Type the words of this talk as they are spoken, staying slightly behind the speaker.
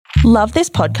Love this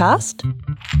podcast?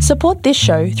 Support this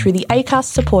show through the Acast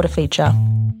supporter feature.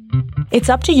 It's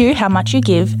up to you how much you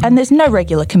give, and there's no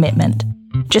regular commitment.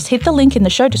 Just hit the link in the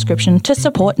show description to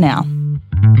support now.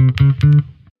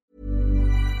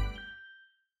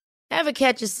 Ever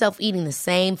catch yourself eating the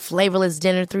same flavorless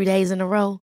dinner 3 days in a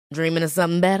row? Dreaming of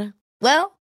something better?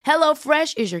 Well,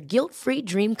 HelloFresh is your guilt-free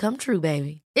dream come true,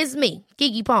 baby. It's me,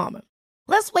 Keke Palmer.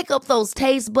 Let's wake up those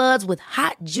taste buds with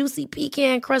hot, juicy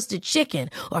pecan-crusted chicken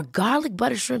or garlic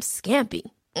butter shrimp scampi.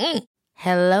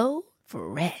 Hello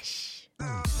Fresh.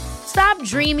 Stop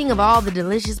dreaming of all the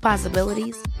delicious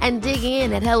possibilities and dig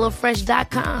in at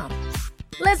HelloFresh.com.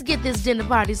 Let's get this dinner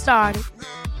party started.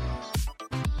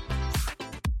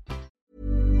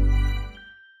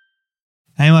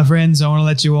 Hey, my friends, I want to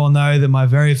let you all know that my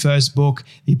very first book,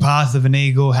 The Path of an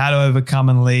Eagle, How to Overcome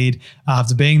and Lead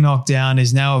After Being Knocked Down,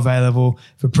 is now available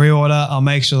for pre-order. I'll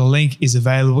make sure the link is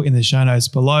available in the show notes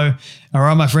below. All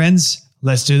right, my friends,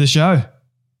 let's do the show.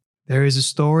 There is a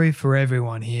story for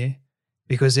everyone here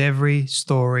because every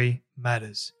story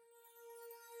matters.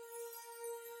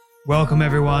 Welcome,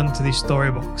 everyone, to the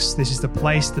Storybox. This is the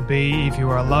place to be if you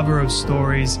are a lover of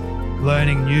stories,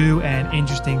 learning new and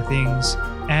interesting things,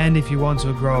 and if you want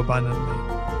to grow abundantly.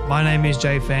 My name is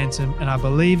Jay Phantom, and I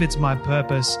believe it's my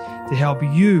purpose to help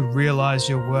you realize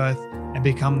your worth and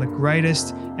become the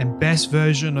greatest and best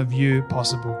version of you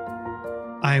possible.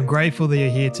 I am grateful that you're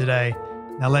here today.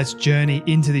 Now let's journey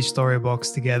into the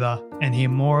Storybox together and hear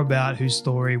more about whose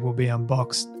story will be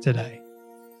unboxed today.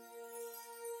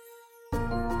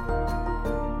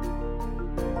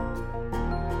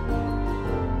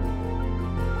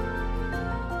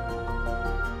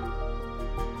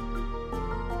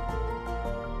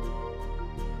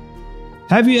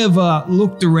 Have you ever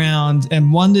looked around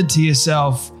and wondered to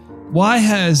yourself, why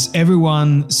has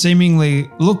everyone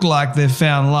seemingly looked like they've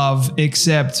found love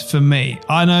except for me?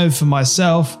 I know for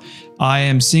myself, I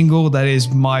am single. That is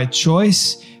my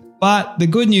choice. But the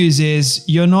good news is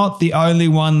you're not the only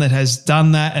one that has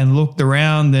done that and looked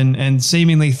around and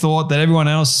seemingly thought that everyone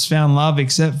else has found love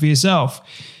except for yourself.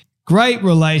 Great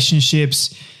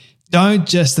relationships don't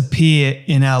just appear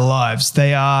in our lives.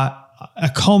 They are a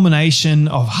culmination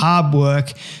of hard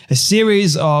work, a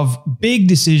series of big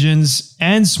decisions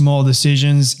and small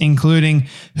decisions, including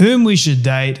whom we should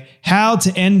date, how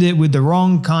to end it with the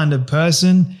wrong kind of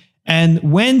person, and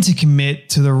when to commit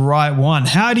to the right one.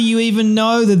 How do you even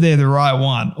know that they're the right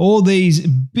one? All these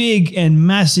big and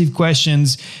massive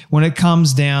questions when it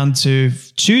comes down to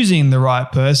choosing the right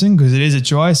person, because it is a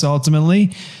choice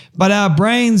ultimately. But our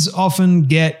brains often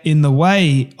get in the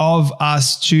way of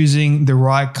us choosing the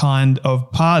right kind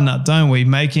of partner, don't we?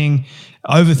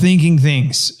 Overthinking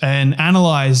things and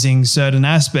analyzing certain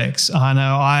aspects. I know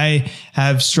I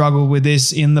have struggled with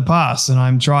this in the past, and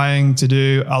I'm trying to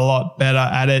do a lot better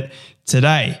at it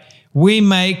today. We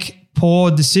make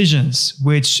poor decisions,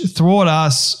 which thwart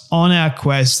us on our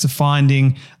quest to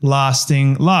finding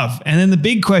lasting love. And then the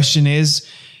big question is,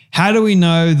 how do we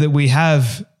know that we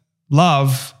have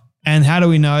love? And how do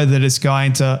we know that it's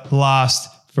going to last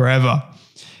forever?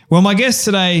 Well, my guest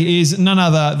today is none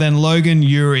other than Logan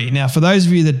Ury. Now, for those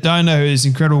of you that don't know who this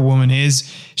incredible woman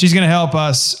is, she's going to help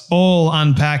us all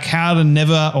unpack how to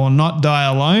never or not die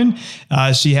alone.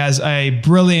 She has a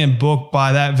brilliant book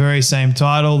by that very same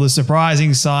title, The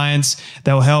Surprising Science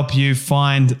That Will Help You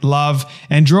Find Love.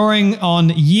 And drawing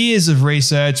on years of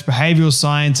research, behavioral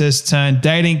scientist turned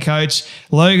dating coach,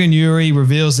 Logan Ury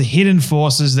reveals the hidden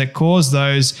forces that cause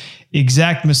those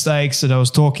exact mistakes that I was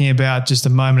talking about just a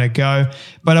moment ago.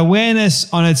 But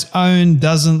awareness on its own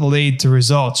doesn't lead to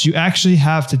results. You actually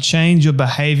have to change your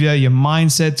behavior, your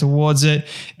mindset towards it.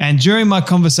 And during my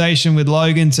conversation with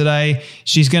Logan today,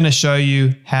 she's going to show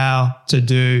you how to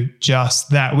do just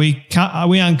that. We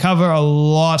uncover a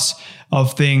lot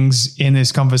of things in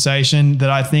this conversation that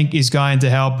I think is going to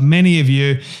help many of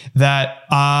you that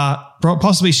are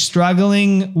possibly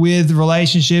struggling with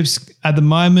relationships at the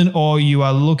moment, or you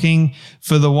are looking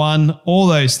for the one, all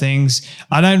those things.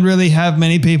 I don't really have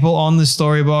many people on the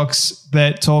Storybox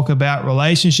that talk about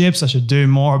relationships. I should do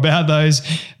more about those.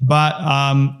 But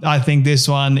I think this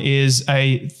one is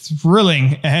a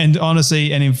thrilling and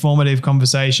honestly an informative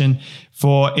conversation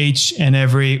for each and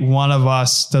every one of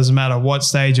us. Doesn't matter what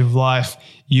stage of life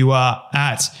you are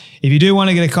at. If you do want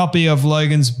to get a copy of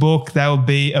Logan's book, that will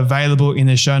be available in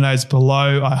the show notes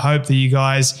below. I hope that you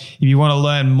guys, if you want to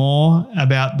learn more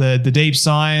about the deep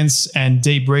science and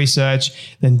deep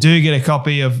research, then do get a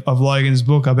copy of Logan's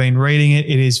book. I've been reading it.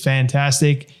 It is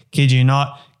fantastic. Kid you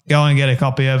not. Go and get a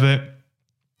copy of it.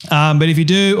 But if you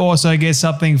do also get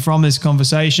something from this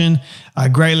conversation, I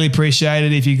greatly appreciate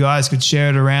it if you guys could share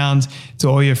it around to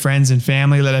all your friends and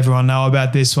family, let everyone know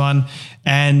about this one.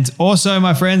 And also,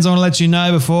 my friends, I want to let you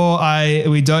know before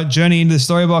we journey into the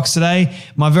story box today,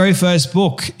 my very first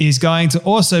book is going to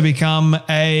also become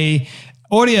a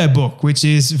audio book, which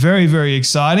is very, very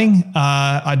exciting.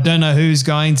 I don't know who's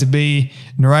going to be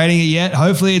narrating it yet.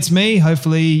 Hopefully it's me.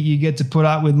 Hopefully you get to put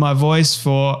up with my voice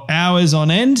for hours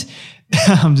on end.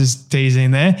 I'm just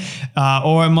teasing there.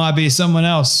 Or it might be someone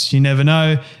else. You never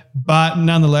know. But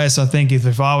nonetheless, I think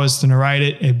if I was to narrate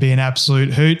it, it'd be an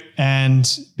absolute hoot and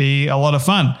be a lot of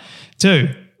fun too.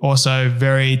 Also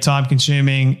very time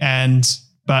consuming,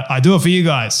 but I do it for you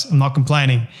guys. I'm not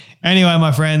complaining. Anyway,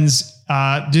 my friends,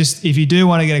 just if you do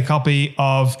want to get a copy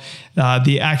of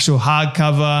the actual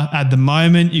hardcover at the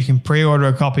moment, you can pre-order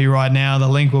a copy right now. The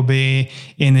link will be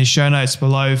in the show notes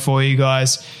below for you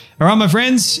guys. All right, my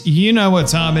friends, you know what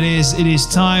time it is. It is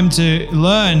time to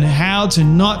learn how to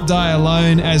not die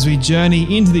alone as we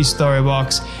journey into the story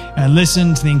box and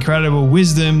listen to the incredible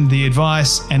wisdom, the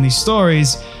advice, and the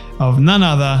stories of none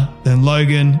other than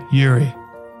Logan Ury.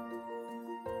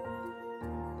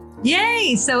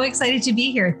 Yay! So excited to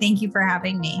be here. Thank you for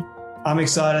having me. I'm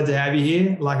excited to have you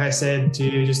here. Like I said to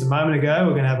you just a moment ago,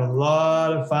 we're going to have a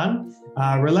lot of fun.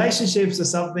 Relationships are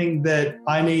something that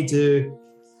I need to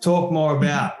talk more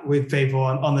about with people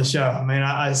on the show. I mean,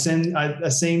 I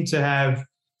seem to have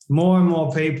more and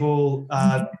more people,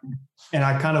 and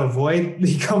I kind of avoid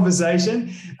the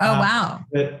conversation. Oh, wow.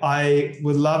 But I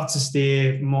would love to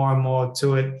steer more and more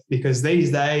to it, because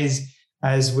these days,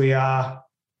 as we are,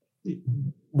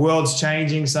 world's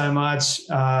changing so much.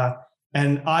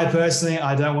 And I personally,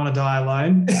 I don't want to die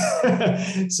alone.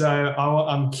 So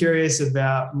I'm curious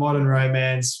about modern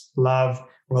romance, love,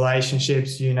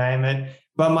 relationships, you name it.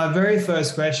 But my very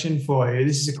first question for you,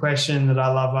 this is a question that I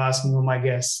love asking all my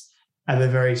guests at the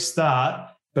very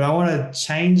start, but I want to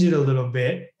change it a little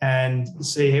bit and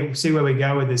see where we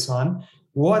go with this one.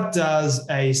 What does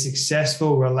a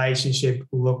successful relationship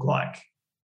look like?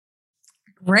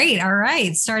 Great. All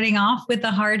right. Starting off with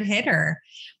the hard hitter.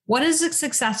 What does a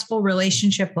successful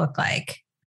relationship look like?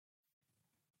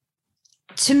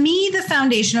 To me, the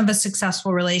foundation of a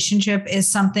successful relationship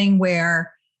is something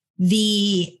where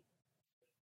the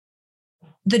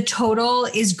total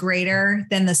is greater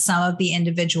than the sum of the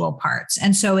individual parts.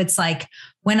 And so it's like,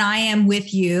 when I am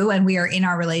with you and we are in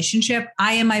our relationship,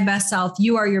 I am my best self,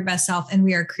 you are your best self, and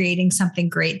we are creating something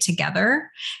great together.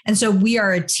 And so we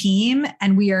are a team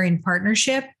and we are in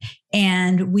partnership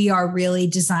and we are really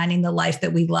designing the life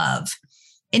that we love.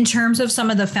 In terms of some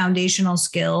of the foundational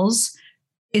skills,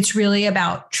 it's really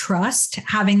about trust,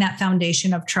 having that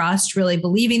foundation of trust, really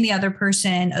believing the other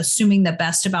person, assuming the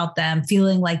best about them,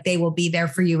 feeling like they will be there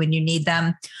for you when you need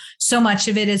them. So much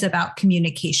of it is about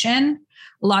communication.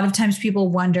 A lot of times people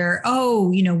wonder,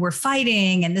 we're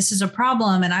fighting and this is a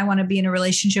problem and I want to be in a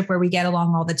relationship where we get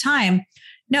along all the time.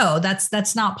 No,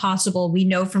 that's not possible. We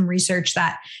know from research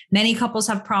that many couples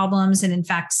have problems. And in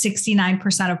fact,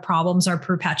 69% of problems are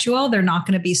perpetual. They're not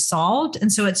going to be solved.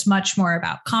 And so it's much more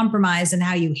about compromise and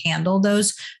how you handle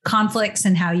those conflicts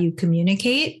and how you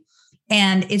communicate.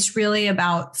 And it's really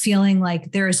about feeling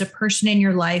like there is a person in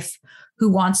your life who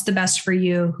wants the best for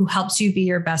you, who helps you be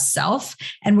your best self,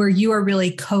 and where you are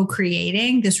really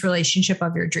co-creating this relationship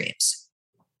of your dreams.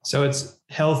 So it's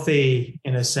healthy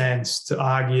in a sense to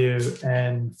argue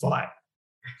and fight.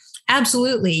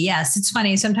 Absolutely. Yes. It's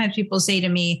funny. Sometimes people say to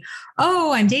me,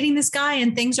 oh, I'm dating this guy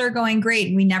and things are going great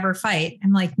and we never fight.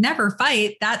 I'm like, never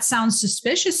fight? That sounds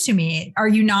suspicious to me. Are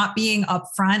you not being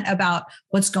upfront about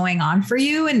what's going on for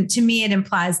you? And to me, it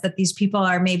implies that these people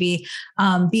are maybe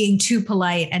being too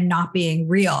polite and not being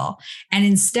real. And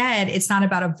instead, it's not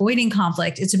about avoiding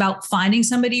conflict. It's about finding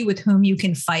somebody with whom you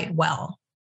can fight well.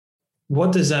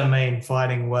 What does that mean,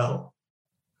 fighting well?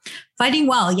 Fighting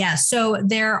well, yes. So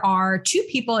there are two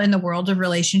people in the world of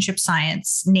relationship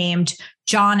science named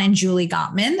John and Julie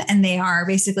Gottman, and they are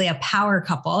basically a power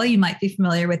couple. You might be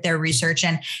familiar with their research,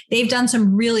 and they've done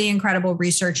some really incredible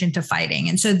research into fighting.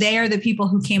 And so they are the people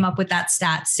who came up with that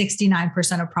stat,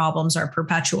 69% of problems are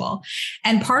perpetual.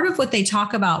 And part of what they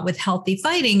talk about with healthy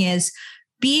fighting is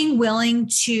being willing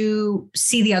to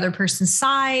see the other person's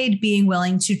side, being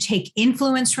willing to take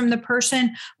influence from the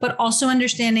person, but also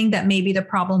understanding that maybe the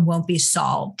problem won't be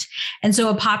solved. And so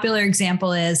a popular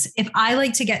example is, if I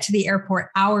like to get to the airport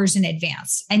hours in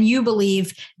advance and you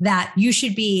believe that you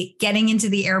should be getting into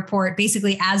the airport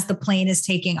basically as the plane is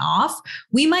taking off,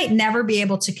 we might never be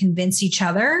able to convince each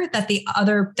other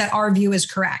that our view is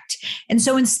correct. And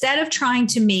so instead of trying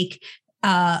to make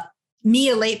me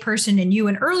a late person and you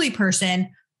an early person,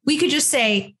 we could just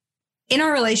say, in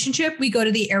our relationship, we go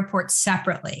to the airport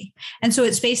separately. And so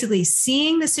it's basically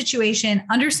seeing the situation,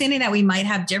 understanding that we might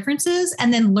have differences,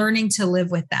 and then learning to live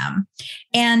with them.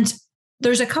 And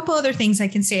there's a couple other things I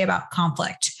can say about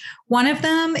conflict. One of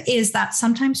them is that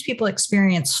sometimes people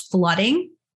experience flooding,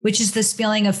 which is this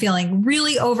feeling of feeling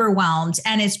really overwhelmed.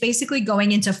 And it's basically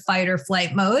going into fight or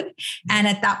flight mode. And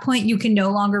at that point, you can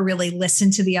no longer really listen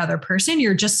to the other person.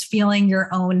 You're just feeling your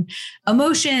own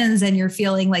emotions and you're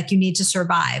feeling like you need to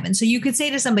survive. And so you could say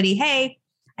to somebody, hey,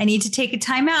 I need to take a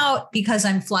time out because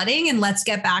I'm flooding, and let's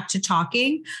get back to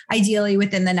talking, ideally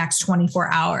within the next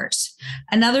 24 hours.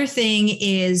 Another thing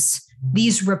is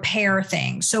these repair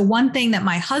things. So one thing that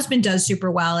my husband does super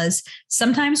well is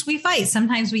sometimes we fight,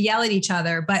 sometimes we yell at each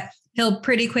other, but he'll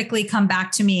pretty quickly come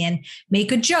back to me and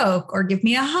make a joke or give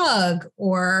me a hug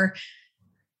or,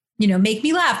 make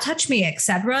me laugh, touch me,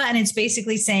 etc. And it's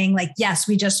basically saying like, yes,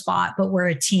 we just fought, but we're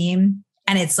a team.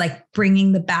 And it's like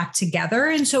bringing the back together.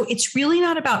 And so it's really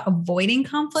not about avoiding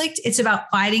conflict. It's about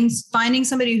finding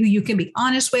somebody who you can be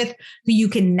honest with, who you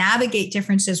can navigate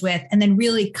differences with, and then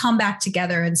really come back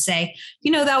together and say,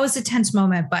 that was a tense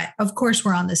moment, but of course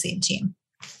we're on the same team.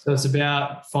 So it's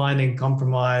about finding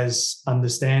compromise,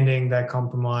 understanding that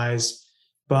compromise.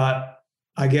 But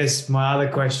I guess my other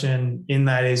question in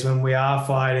that is, when we are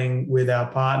fighting with our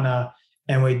partner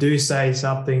and we do say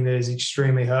something that is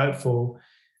extremely hurtful,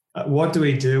 what do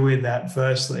we do with that,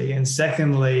 firstly? And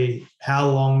secondly, how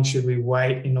long should we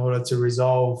wait in order to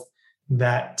resolve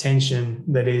that tension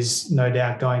that is no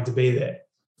doubt going to be there?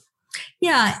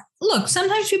 Yeah. Look,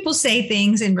 sometimes people say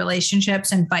things in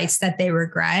relationships and fights that they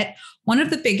regret. One of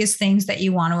the biggest things that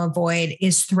you want to avoid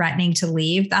is threatening to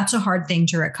leave. That's a hard thing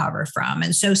to recover from.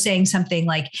 And so saying something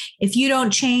like, if you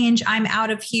don't change, I'm out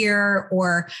of here,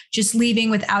 or just leaving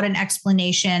without an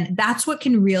explanation, that's what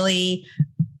can really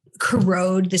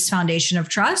corrode this foundation of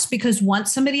trust. Because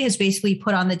once somebody has basically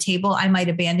put on the table, I might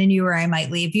abandon you or I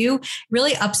might leave you,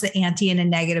 really ups the ante in a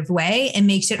negative way and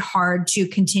makes it hard to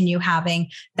continue having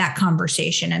that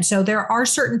conversation. And so there are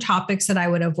certain topics that I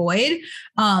would avoid,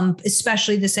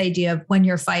 especially this idea of when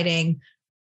you're fighting,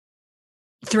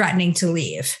 threatening to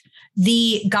leave.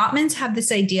 The Gottmans have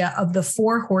this idea of the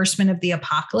 4 horsemen of the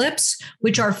apocalypse,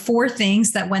 which are 4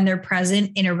 things that when they're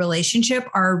present in a relationship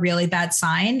are a really bad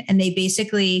sign. And they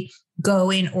basically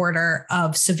go in order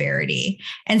of severity.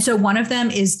 And so one of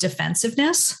them is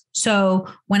defensiveness. So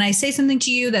when I say something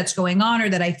to you that's going on or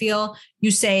that I feel,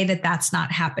 you say that that's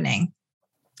not happening.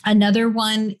 Another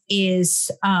one is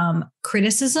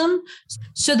criticism.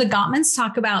 So the Gottmans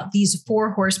talk about these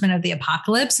 4 horsemen of the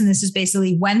apocalypse. And this is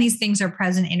basically when these things are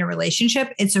present in a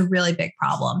relationship, it's a really big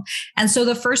problem. And so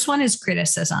the first one is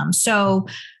criticism. So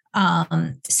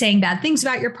saying bad things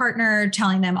about your partner,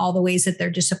 telling them all the ways that they're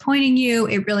disappointing you.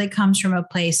 It really comes from a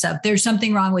place of there's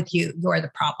something wrong with you. You're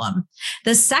the problem.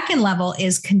 The second level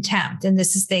is contempt. And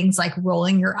this is things like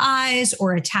rolling your eyes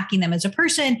or attacking them as a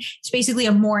person. It's basically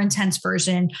a more intense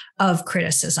version of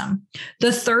criticism.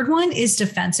 The third one is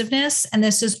defensiveness. And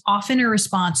this is often a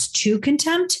response to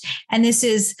contempt. And this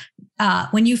is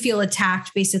when you feel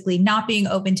attacked, basically not being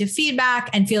open to feedback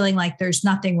and feeling like there's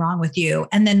nothing wrong with you.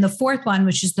 And then the fourth one,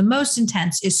 which is the most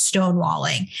intense, is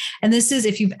stonewalling. And this is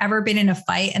if you've ever been in a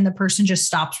fight and the person just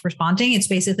stops responding, it's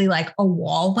basically like a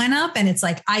wall went up and it's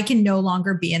like, I can no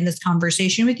longer be in this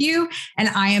conversation with you and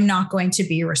I am not going to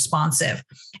be responsive.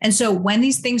 And so when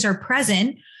these things are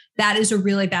present, that is a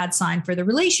really bad sign for the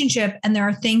relationship. And there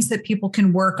are things that people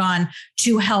can work on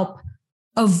to help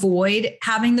avoid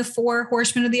having the 4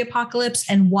 horsemen of the apocalypse.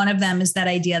 And one of them is that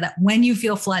idea that when you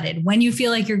feel flooded, when you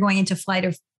feel like you're going into fight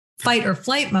or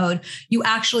flight mode, you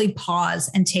actually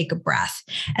pause and take a breath.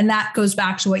 And that goes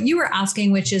back to what you were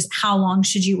asking, which is how long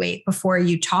should you wait before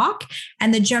you talk?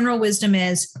 And the general wisdom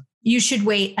is you should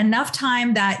wait enough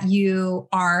time that you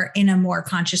are in a more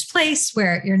conscious place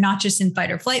where you're not just in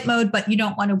fight or flight mode, but you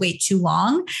don't want to wait too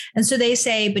long. And so they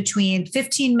say between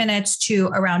 15 minutes to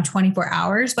around 24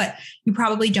 hours, but you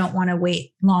probably don't want to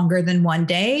wait longer than one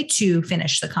day to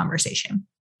finish the conversation.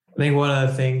 I think one of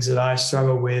the things that I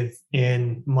struggled with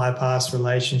in my past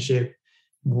relationship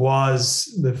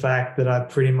was the fact that I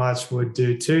pretty much would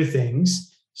do 2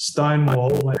 things: stonewall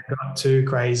when it got too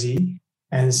crazy,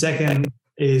 and second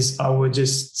is I would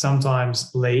just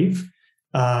sometimes leave.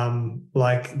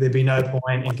 Like there'd be no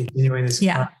point in continuing this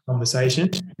conversation.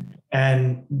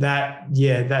 And that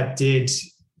did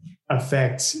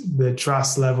affect the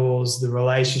trust levels, the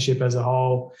relationship as a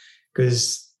whole,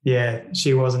 because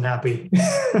she wasn't happy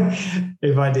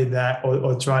if I did that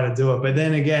or try to do it. But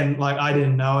then again, like I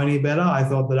didn't know any better. I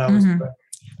thought that I was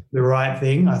the right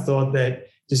thing. I thought that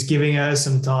just giving her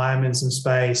some time and some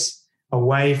space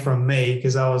away from me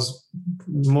because I was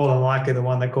more than likely the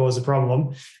one that caused the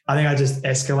problem, I think I just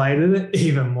escalated it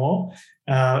even more.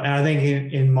 And I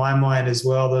think in my mind as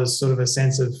well, there's sort of a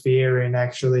sense of fear in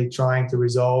actually trying to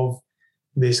resolve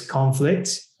this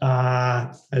conflict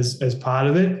as part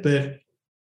of it. But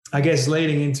I guess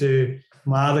leading into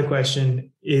my other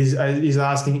question is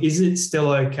asking, is it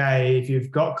still okay if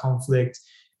you've got conflict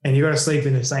and you've got to sleep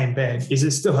in the same bed? Is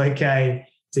it still okay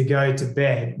to go to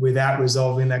bed without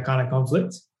resolving that kind of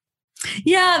conflict?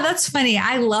 Yeah, that's funny.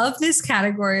 I love this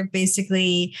category of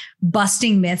basically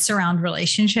busting myths around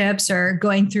relationships or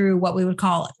going through what we would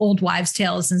call old wives'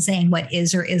 tales and saying what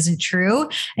is or isn't true.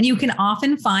 And you can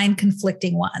often find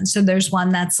conflicting ones. So there's one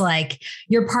that's like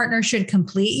your partner should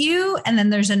complete you. And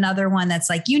then there's another one that's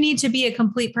like you need to be a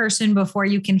complete person before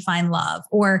you can find love,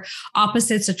 or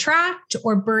opposites attract,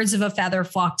 or birds of a feather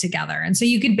flock together. And so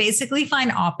you could basically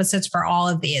find opposites for all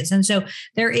of these. And so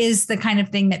there is the kind of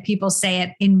thing that people say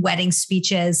it in wedding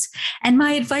speeches. And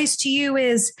my advice to you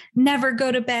is never go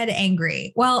to bed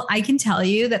angry. Well, I can tell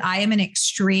you that I am an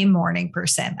extreme morning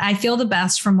person. I feel the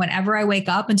best from whenever I wake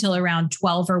up until around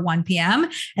 12 or 1 p.m.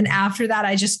 And after that,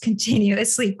 I just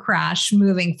continuously crash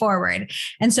moving forward.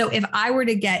 And so if I were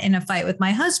to get in a fight with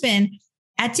my husband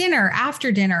at dinner, after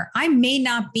dinner, I may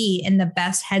not be in the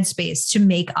best headspace to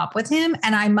make up with him.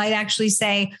 And I might actually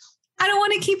say, I don't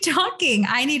want to keep talking.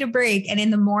 I need a break. And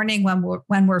in the morning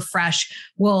when we're fresh,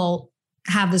 we'll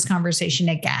have this conversation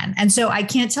again. And so I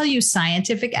can't tell you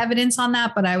scientific evidence on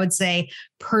that, but I would say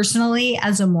personally,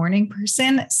 as a morning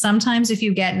person, sometimes if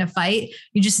you get in a fight,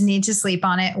 you just need to sleep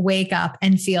on it, wake up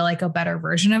and feel like a better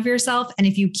version of yourself. And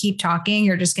if you keep talking,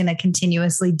 you're just going to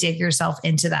continuously dig yourself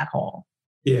into that hole.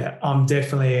 Yeah, I'm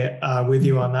definitely with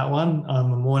you on that one.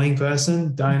 I'm a morning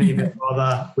person. Don't even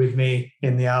bother with me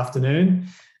in the afternoon.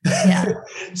 Yeah.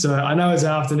 So I know it's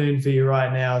afternoon for you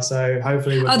right now. So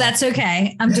hopefully. That's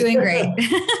okay. I'm doing great.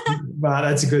 But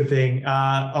that's a good thing.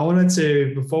 I wanted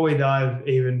to, before we dive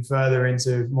even further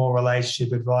into more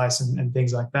relationship advice and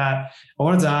things like that, I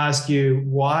wanted to ask you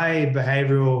why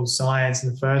behavioral science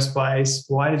in the first place?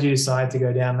 Why did you decide to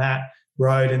go down that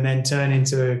road and then turn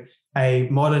into a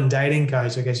modern dating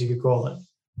coach, I guess you could call it?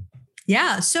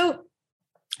 Yeah. So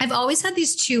I've always had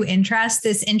these two interests,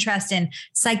 this interest in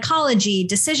psychology,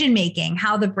 decision-making,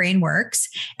 how the brain works.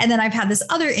 And then I've had this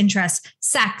other interest,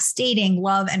 sex, dating,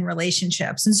 love, and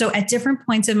relationships. And so at different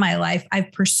points in my life,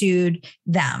 I've pursued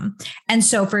them. And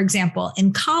so, for example,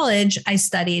 in college, I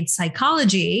studied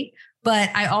psychology,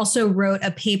 but I also wrote a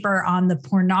paper on the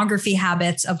pornography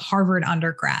habits of Harvard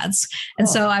undergrads. And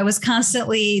so I was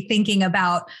constantly thinking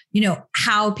about,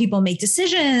 how people make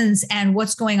decisions and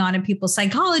what's going on in people's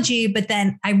psychology. But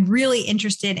then I'm really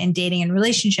interested in dating and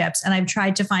relationships, and I've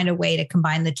tried to find a way to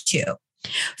combine the two.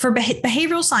 For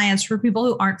behavioral science, for people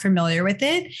who aren't familiar with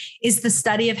it, is the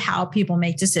study of how people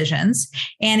make decisions.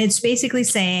 And it's basically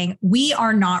saying we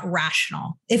are not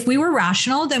rational. If we were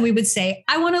rational, then we would say,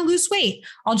 I want to lose weight.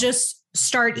 I'll just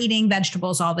start eating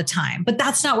vegetables all the time. But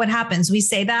that's not what happens. We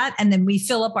say that, and then we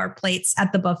fill up our plates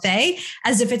at the buffet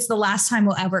as if it's the last time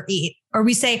we'll ever eat. Or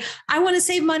we say, I want to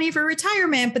save money for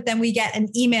retirement, but then we get an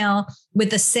email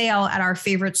with a sale at our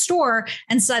favorite store,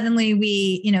 and suddenly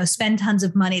we, spend tons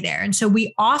of money there. And so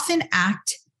we often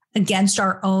act against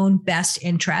our own best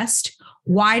interest.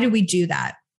 Why do we do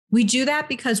that? We do that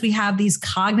because we have these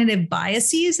cognitive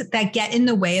biases that get in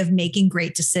the way of making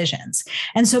great decisions.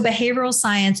 And so behavioral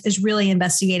science is really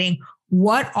investigating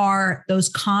what are those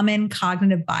common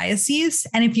cognitive biases?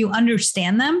 And if you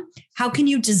understand them, how can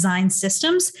you design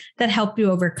systems that help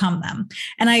you overcome them?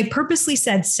 And I purposely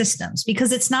said systems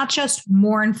because it's not just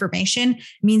more information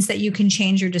means that you can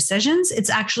change your decisions. It's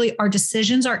actually our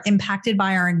decisions are impacted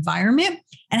by our environment.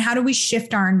 And how do we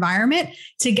shift our environment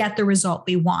to get the result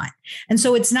we want? And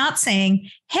so it's not saying,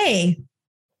 hey,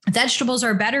 vegetables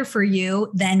are better for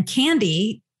you than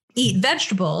candy. Eat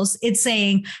vegetables. It's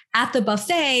saying at the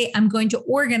buffet, I'm going to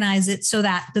organize it so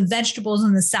that the vegetables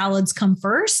and the salads come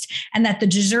first and that the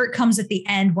dessert comes at the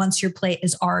end once your plate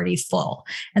is already full.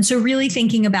 And so really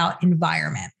thinking about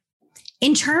environment.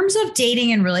 In terms of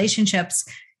dating and relationships,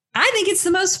 I think it's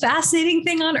the most fascinating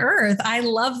thing on earth. I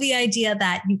love the idea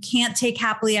that you can't take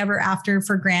happily ever after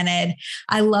for granted.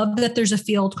 I love that there's a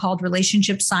field called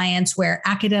relationship science where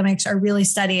academics are really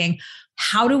studying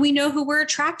how do we know who we're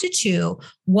attracted to?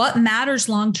 What matters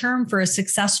long-term for a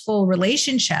successful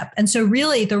relationship? And so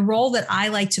really the role that I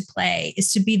like to play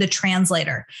is to be the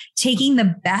translator, taking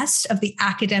the best of the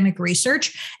academic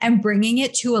research and bringing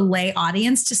it to a lay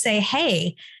audience to say,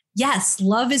 hey, yes,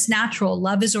 love is natural,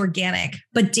 love is organic,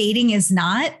 but dating is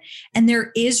not. And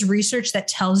there is research that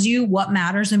tells you what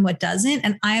matters and what doesn't.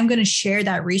 And I am going to share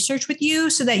that research with you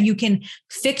so that you can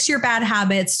fix your bad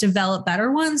habits, develop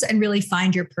better ones, and really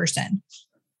find your person.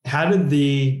 How did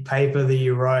the paper that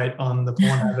you wrote on the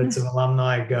porn habits of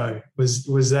alumni go?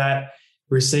 Was that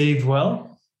received well?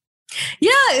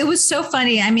 Yeah, it was so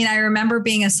funny. I mean, I remember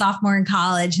being a sophomore in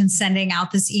college and sending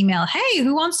out this email, hey,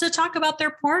 who wants to talk about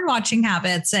their porn watching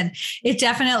habits? And it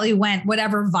definitely went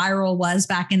whatever viral was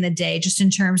back in the day, just in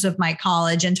terms of my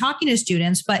college and talking to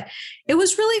students. But it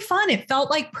was really fun. It felt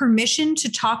like permission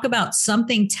to talk about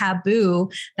something taboo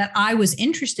that I was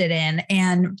interested in.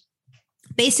 And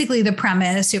basically the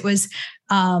premise, it was,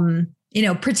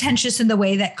 pretentious in the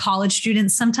way that college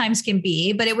students sometimes can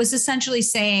be, but it was essentially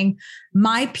saying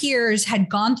my peers had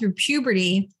gone through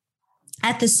puberty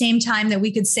at the same time that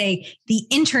we could say the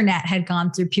internet had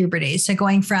gone through puberty. So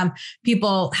going from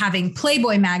people having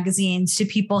Playboy magazines to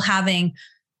people having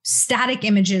static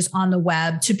images on the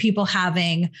web to people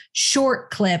having short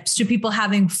clips to people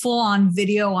having full on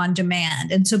video on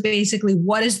demand. And so basically,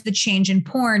 what does the change in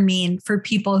porn mean for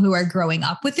people who are growing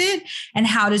up with it? And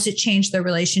how does it change their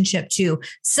relationship to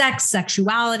sex,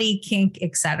 sexuality, kink,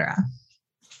 etc.?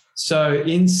 So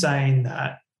in saying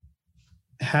that,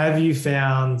 have you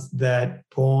found that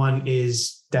porn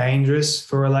is dangerous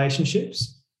for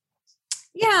relationships?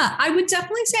 Yeah, I would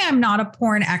definitely say I'm not a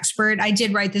porn expert. I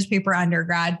did write this paper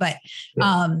undergrad, but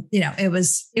it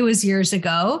was years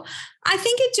ago. I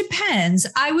think it depends.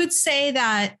 I would say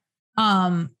that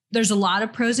there's a lot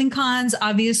of pros and cons.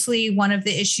 Obviously, one of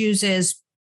the issues is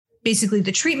basically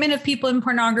the treatment of people in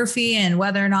pornography and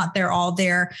whether or not they're all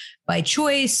there by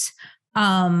choice.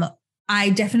 I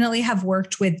definitely have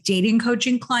worked with dating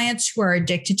coaching clients who are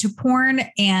addicted to porn,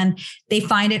 and they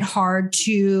find it hard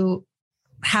to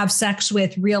have sex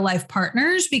with real life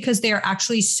partners because they're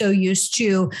actually so used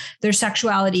to their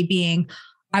sexuality being,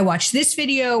 I watch this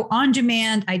video on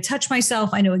demand, I touch myself,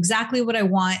 I know exactly what I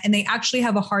want. And they actually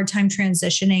have a hard time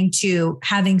transitioning to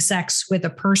having sex with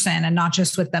a person and not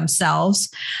just with themselves.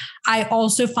 I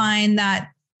also find that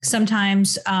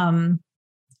sometimes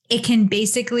it can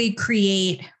basically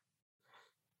create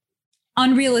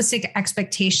unrealistic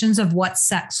expectations of what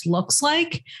sex looks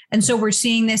like. And so we're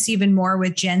seeing this even more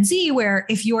with Gen Z, where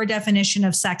if your definition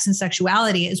of sex and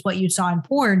sexuality is what you saw in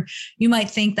porn, you might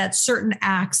think that certain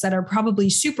acts that are probably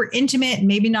super intimate and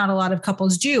maybe not a lot of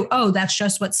couples do, oh, that's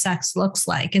just what sex looks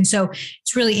like. And so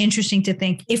it's really interesting to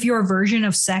think, if your version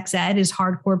of sex ed is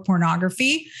hardcore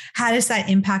pornography, how does that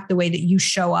impact the way that you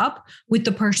show up with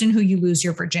the person who you lose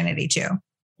your virginity to?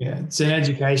 Yeah, it's an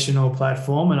educational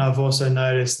platform. And I've also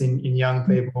noticed in young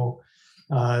people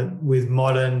with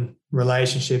modern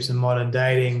relationships and modern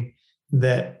dating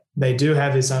that they do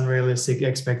have this unrealistic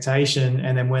expectation.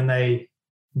 And then when they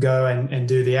go and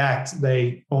do the act,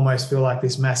 they almost feel like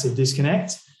this massive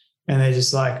disconnect. And they're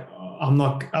just like,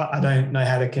 I don't know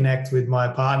how to connect with my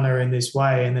partner in this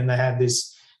way. And then they have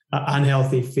this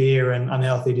unhealthy fear and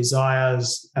unhealthy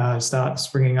desires start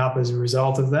springing up as a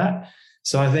result of that.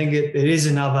 So I think it is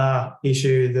another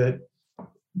issue that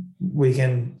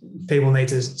people need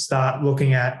to start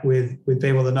looking at with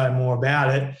people that know more about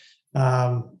it.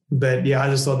 But yeah, I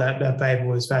just thought that paper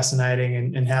was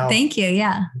fascinating and how. Thank you.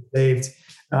 Yeah. Received.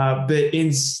 But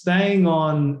in staying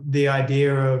on the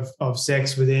idea of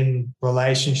sex within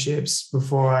relationships,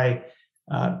 before I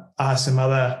ask some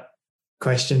other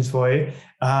questions for you,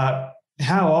 how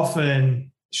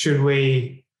often should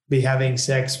we be having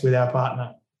sex with our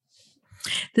partner?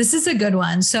 This is a good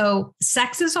one. So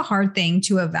sex is a hard thing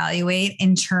to evaluate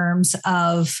in terms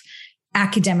of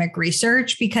academic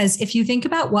research, because if you think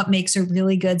about what makes a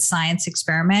really good science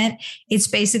experiment, it's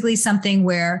basically something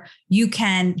where you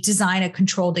can design a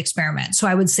controlled experiment. So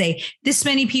I would say this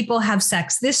many people have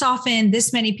sex this often,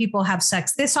 this many people have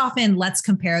sex this often, let's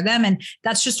compare them. And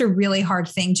that's just a really hard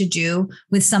thing to do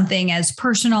with something as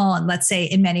personal and, let's say,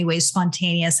 in many ways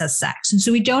spontaneous as sex. And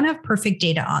so we don't have perfect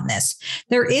data on this.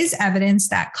 There is evidence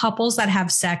that couples that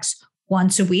have sex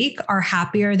once a week are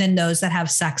happier than those that have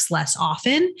sex less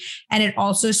often. And it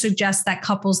also suggests that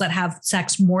couples that have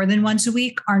sex more than once a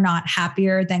week are not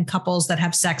happier than couples that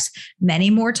have sex many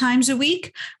more times a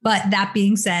week. But that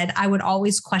being said, I would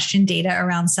always question data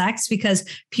around sex because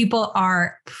people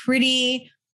are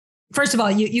first of all,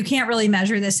 you can't really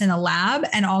measure this in a lab.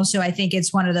 And also, I think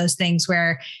it's one of those things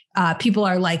where people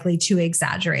are likely to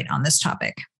exaggerate on this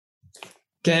topic.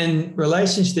 Can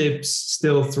relationships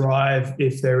still thrive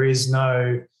if there is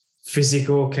no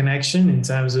physical connection in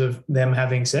terms of them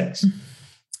having sex?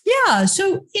 Yeah.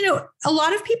 So, a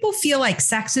lot of people feel like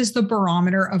sex is the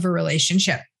barometer of a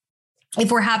relationship. If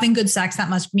we're having good sex, that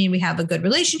must mean we have a good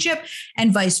relationship,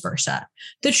 and vice versa.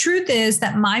 The truth is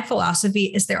that my philosophy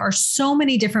is there are so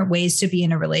many different ways to be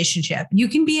in a relationship. You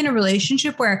can be in a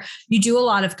relationship where you do a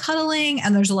lot of cuddling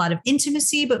and there's a lot of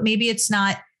intimacy, but maybe it's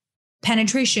not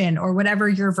penetration or whatever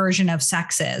your version of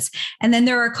sex is. And then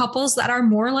there are couples that are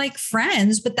more like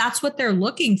friends, but that's what they're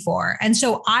looking for. And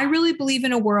so I really believe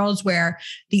in a world where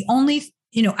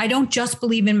I don't just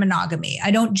believe in monogamy.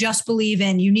 I don't just believe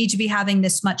in you need to be having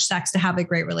this much sex to have a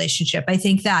great relationship. I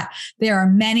think that there are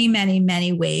many, many,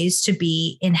 many ways to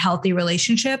be in healthy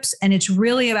relationships. And it's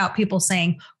really about people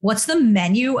saying, what's the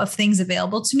menu of things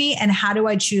available to me? And how do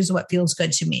I choose what feels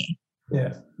good to me?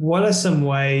 Yeah. What are some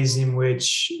ways in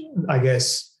which, I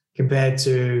guess, compared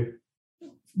to,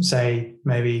 say,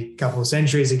 maybe a couple of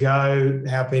centuries ago,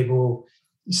 how people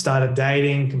started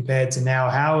dating compared to now?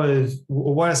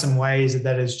 What are some ways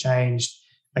that has changed,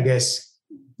 I guess,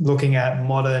 looking at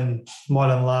modern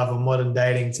love or modern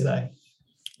dating today?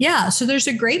 Yeah. So there's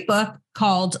a great book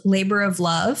called Labor of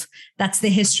Love. That's the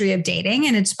history of dating.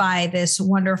 And it's by this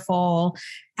wonderful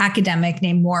academic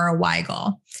named Maura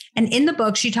Weigel. And in the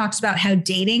book, she talks about how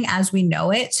dating as we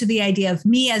know it, so the idea of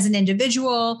me as an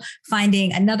individual,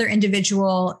 finding another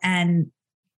individual and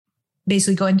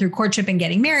basically going through courtship and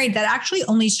getting married, that actually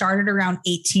only started around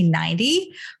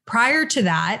 1890. Prior to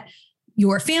that,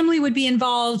 your family would be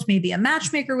involved, maybe a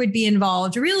matchmaker would be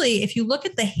involved. Really, if you look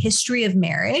at the history of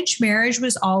marriage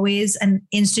was always an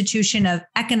institution of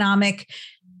economic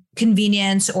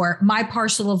convenience, or my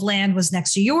parcel of land was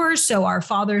next to yours. So our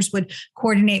fathers would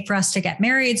coordinate for us to get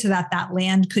married so that that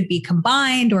land could be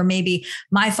combined. Or maybe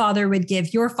my father would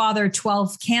give your father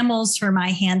 12 camels for my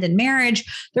hand in marriage.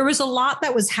 There was a lot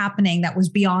that was happening that was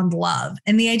beyond love.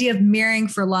 And the idea of marrying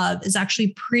for love is actually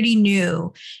pretty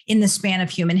new in the span of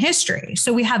human history.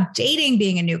 So we have dating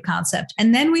being a new concept.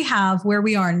 And then we have where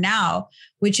we are now,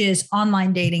 which is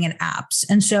online dating and apps.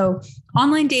 And so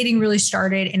online dating really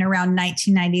started in around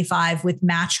 1995 with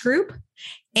Match Group.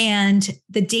 And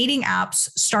the dating apps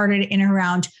started in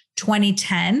around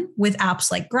 2010 with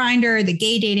apps like Grindr, the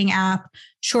gay dating app,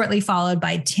 shortly followed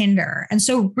by Tinder. And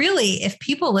so really, if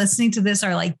people listening to this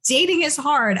are like, dating is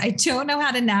hard, I don't know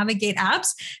how to navigate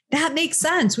apps, that makes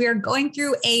sense. We are going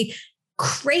through a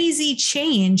crazy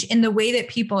change in the way that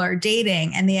people are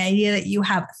dating, and the idea that you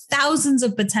have thousands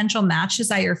of potential matches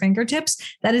at your fingertips,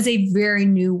 that is a very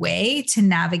new way to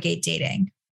navigate dating.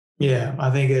 Yeah,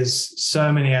 I think there's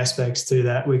so many aspects to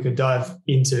that we could dive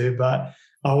into, but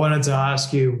I wanted to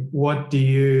ask you, what do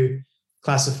you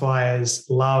classify as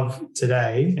love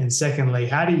today? And secondly,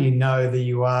 how do you know that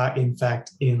you are in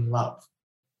fact in love?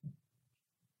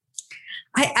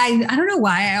 I don't know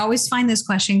why I always find this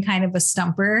question kind of a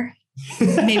stumper.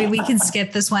 Maybe we can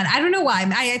skip this one. I don't know why.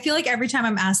 I feel like every time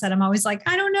I'm asked that, I'm always like,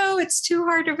 I don't know. It's too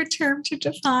hard of a term to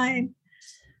define.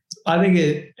 I think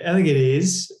it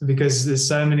is, because there's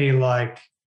so many like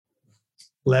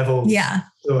levels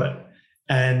to it.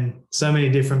 And so many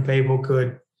different people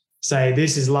could say,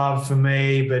 this is love for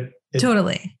me, but it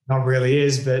totally not really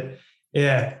is. But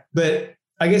yeah. But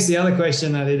I guess the other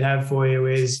question I did have for you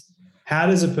is, how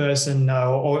does a person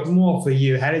know, or more for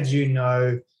you, how did you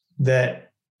know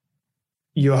that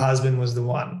your husband was the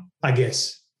one, I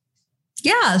guess?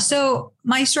 Yeah. So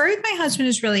my story with my husband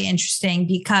is really interesting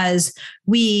because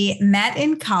we met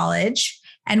in college,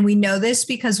 and we know this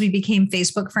because we became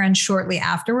Facebook friends shortly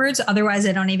afterwards. Otherwise,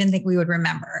 I don't even think we would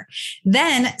remember.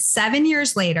 Then 7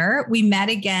 years later, we met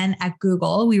again at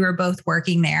Google. We were both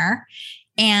working there.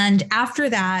 And after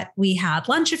that, we had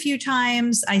lunch a few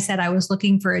times. I said I was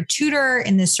looking for a tutor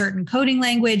in this certain coding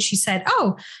language. He said,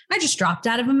 oh, I just dropped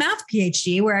out of a math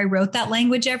PhD where I wrote that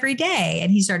language every day.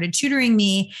 And he started tutoring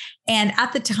me. And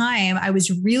at the time, I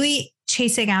was really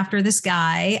chasing after this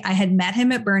guy. I had met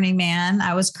him at Burning Man.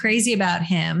 I was crazy about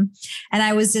him. And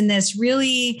I was in this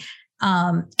really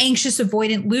anxious,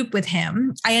 avoidant loop with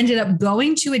him. I ended up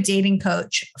going to a dating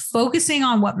coach, focusing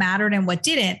on what mattered and what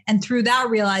didn't. And through that,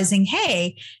 realizing,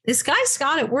 hey, this guy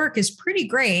Scott at work is pretty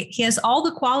great. He has all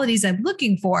the qualities I'm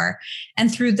looking for.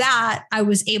 And through that, I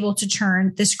was able to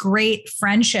turn this great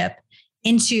friendship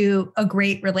into a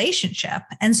great relationship.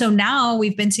 And so now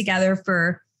we've been together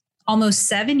for almost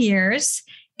 7 years.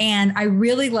 And I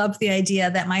really loved the idea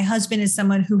that my husband is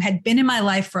someone who had been in my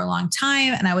life for a long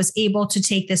time. And I was able to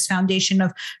take this foundation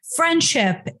of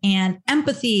friendship and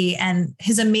empathy and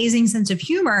his amazing sense of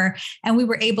humor. And we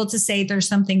were able to say there's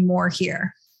something more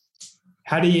here.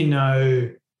 How do you know?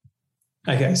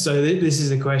 Okay, so this is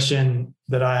a question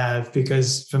that I have,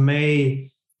 because for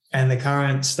me and the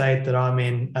current state that I'm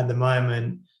in at the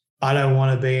moment, I don't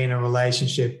want to be in a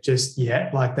relationship just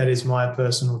yet. Like, that is my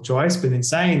personal choice. But in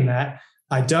saying that,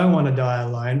 I don't want to die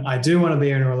alone. I do want to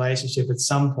be in a relationship at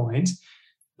some point.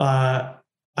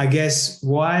 I guess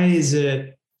why is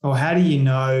it, or how do you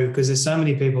know? Because there's so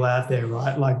many people out there,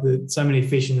 right? Like so many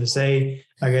fish in the sea.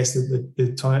 I guess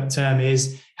the term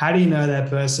is, how do you know that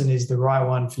person is the right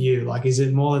one for you? Like, is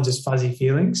it more than just fuzzy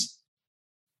feelings?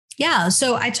 Yeah.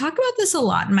 So I talk about this a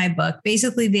lot in my book.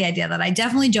 Basically, the idea that I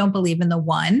definitely don't believe in the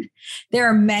one. There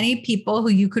are many people who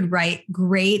you could write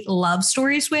great love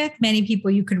stories with, many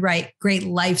people you could write great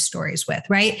life stories with,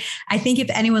 right? I think if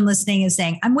anyone listening is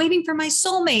saying, I'm waiting for my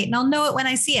soulmate and I'll know it when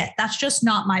I see it, that's just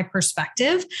not my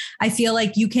perspective. I feel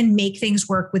like you can make things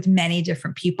work with many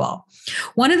different people.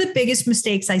 One of the biggest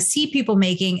mistakes I see people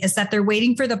making is that they're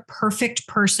waiting for the perfect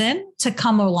person to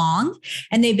come along.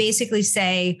 And they basically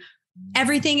say,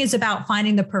 everything is about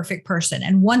finding the perfect person.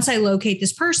 And once I locate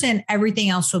this person, everything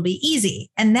else will be easy.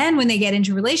 And then when they get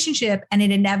into a relationship and it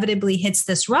inevitably hits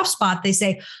this rough spot, they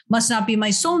say, must not be my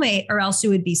soulmate or else it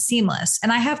would be seamless.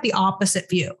 And I have the opposite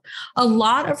view. A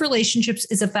lot of relationships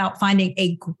is about finding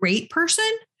a great person,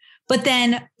 but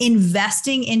then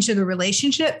investing into the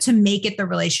relationship to make it the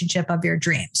relationship of your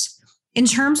dreams. In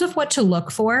terms of what to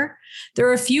look for, there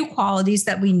are a few qualities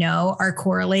that we know are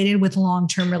correlated with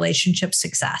long-term relationship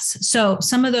success. So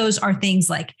some of those are things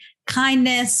like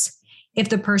kindness, if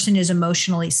the person is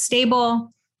emotionally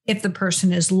stable, if the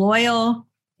person is loyal,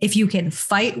 if you can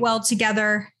fight well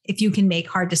together, if you can make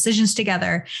hard decisions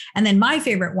together. And then my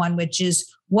favorite one, which is,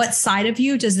 what side of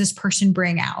you does this person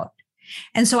bring out?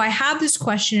 And so I have this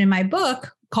question in my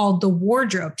book called the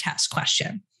wardrobe test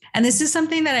question. And this is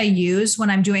something that I use when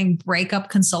I'm doing breakup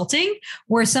consulting,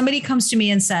 where somebody comes to me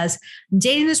and says, I'm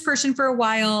dating this person for a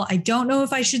while. I don't know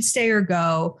if I should stay or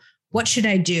go. What should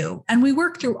I do? And we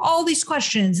work through all these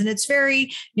questions and it's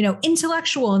very,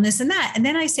 intellectual and this and that. And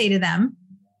then I say to them,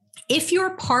 if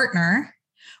your partner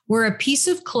were a piece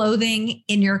of clothing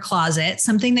in your closet,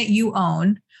 something that you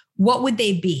own, what would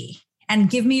they be? And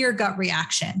give me your gut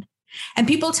reaction. And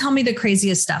people tell me the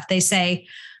craziest stuff. They say,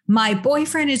 my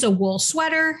boyfriend is a wool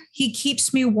sweater. He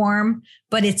keeps me warm,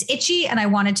 but it's itchy and I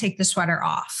want to take the sweater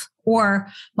off. Or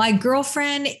my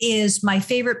girlfriend is my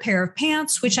favorite pair of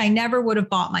pants, which I never would have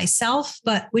bought myself,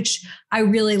 but which I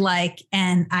really like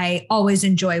and I always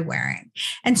enjoy wearing.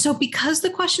 And so because the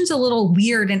question's a little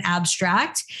weird and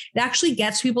abstract, it actually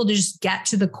gets people to just get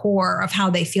to the core of how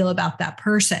they feel about that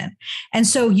person. And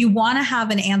so you want to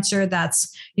have an answer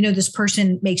that's, this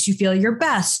person makes you feel your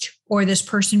best, or this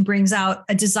person brings out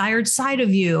a desired side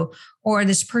of you, or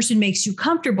this person makes you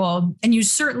comfortable. And you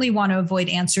certainly want to avoid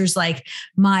answers like,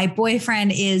 my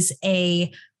boyfriend is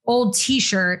a old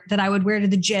t-shirt that I would wear to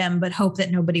the gym, but hope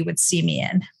that nobody would see me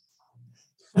in.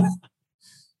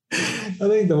 I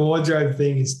think the wardrobe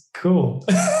thing is cool.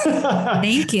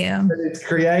 Thank you. It's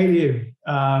creative.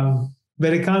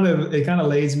 But it kind of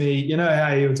leads me, you know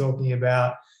how you were talking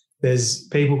about, there's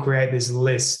people create this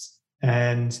list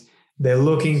and they're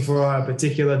looking for a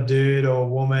particular dude or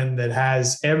woman that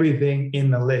has everything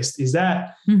in the list. Is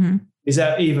that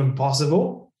even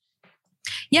possible?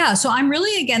 Yeah. So I'm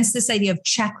really against this idea of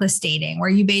checklist dating, where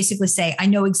you basically say, I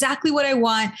know exactly what I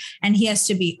want, and he has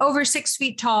to be over 6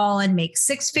 feet tall and make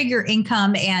 6-figure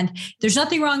income. And there's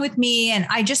nothing wrong with me. And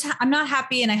I'm not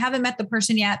happy. And I haven't met the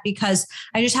person yet because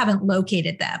I just haven't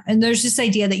located them. And there's this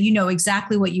idea that you know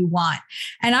exactly what you want.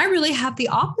 And I really have the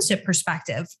opposite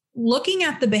perspective. Looking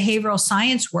at the behavioral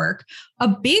science work, a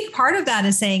big part of that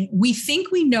is saying we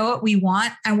think we know what we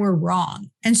want and we're wrong.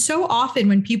 And so often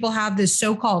when people have this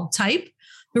so-called type,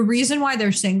 the reason why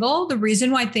they're single, the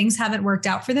reason why things haven't worked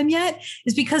out for them yet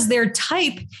is because their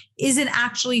type isn't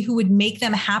actually who would make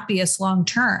them happiest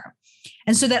long-term.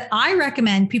 And so that I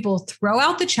recommend people throw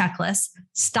out the checklist,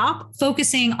 stop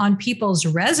focusing on people's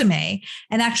resume,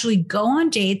 and actually go on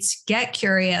dates, get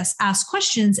curious, ask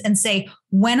questions, and say,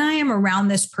 when I am around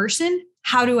this person,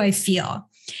 how do I feel?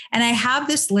 And I have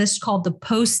this list called the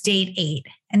post-date 8.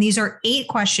 And these are 8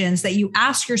 questions that you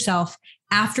ask yourself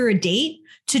after a date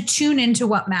to tune into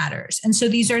what matters. And so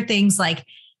these are things like,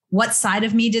 what side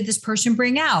of me did this person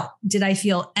bring out? Did I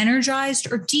feel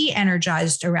energized or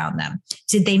de-energized around them?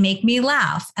 Did they make me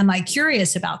laugh? Am I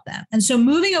curious about them? And so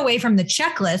moving away from the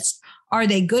checklist, are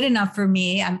they good enough for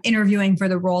me? I'm interviewing for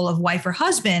the role of wife or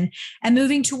husband, and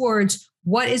moving towards,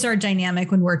 what is our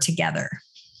dynamic when we're together?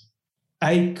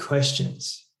 8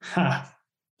 questions.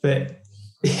 But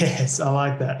yes, I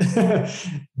like that.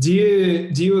 Do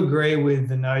you agree with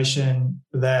the notion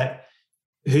that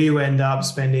who you end up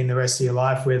spending the rest of your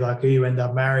life with, like who you end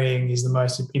up marrying, is the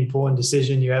most important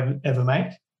decision you ever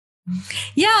make?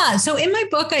 Yeah. So in my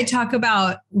book, I talk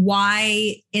about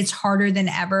why it's harder than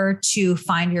ever to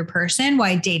find your person,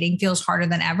 why dating feels harder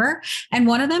than ever. And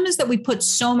one of them is that we put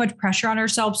so much pressure on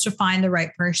ourselves to find the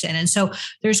right person. And so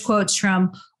there's quotes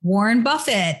from Warren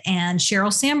Buffett and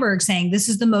Sheryl Sandberg saying, this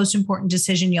is the most important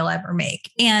decision you'll ever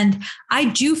make. And I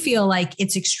do feel like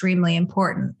it's extremely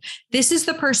important. This is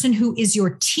the person who is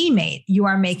your teammate. You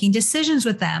are making decisions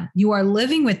with them. You are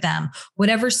living with them.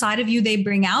 Whatever side of you they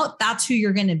bring out, that's who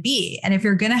you're going to be. And if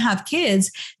you're going to have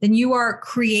kids, then you are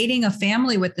creating a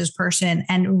family with this person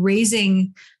and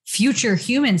raising future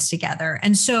humans together.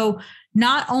 And so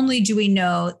not only do we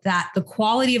know that the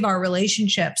quality of our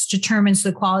relationships determines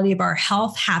the quality of our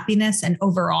health, happiness, and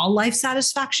overall life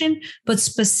satisfaction, but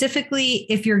specifically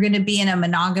if you're going to be in a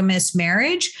monogamous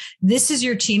marriage, this is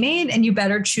your teammate and you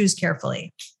better choose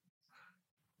carefully.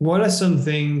 What are some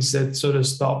things that sort of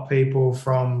stop people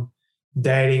from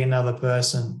dating another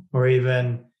person? Or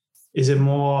even, is it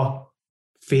more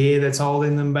fear that's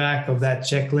holding them back of that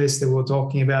checklist that we were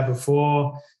talking about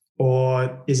before?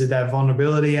 Or is it that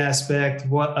vulnerability aspect?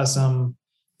 What are some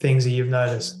things that you've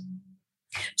noticed?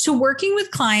 So working with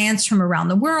clients from around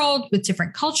the world with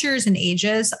different cultures and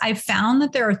ages, I've found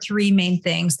that there are three main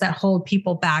things that hold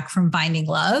people back from finding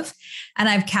love. And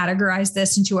I've categorized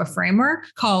this into a framework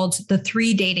called the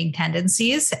 3 dating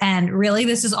tendencies. And really,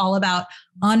 this is all about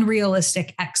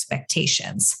unrealistic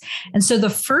expectations. And so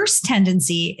the first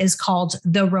tendency is called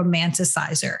the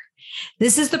romanticizer.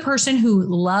 This is the person who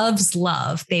loves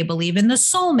love. They believe in the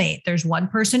soulmate. There's one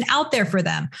person out there for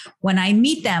them. When I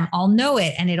meet them, I'll know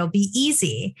it and it'll be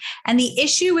easy. And the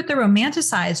issue with the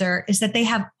romanticizer is that they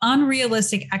have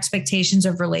unrealistic expectations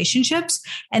of relationships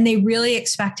and they really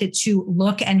expect it to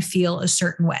look and feel a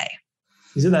certain way.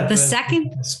 Is it that the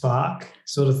second spark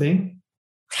sort of thing?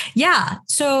 Yeah.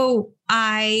 So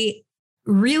I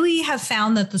really have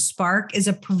found that the spark is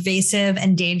a pervasive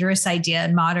and dangerous idea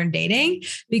in modern dating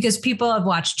because people have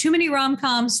watched too many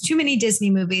rom-coms, too many Disney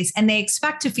movies, and they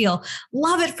expect to feel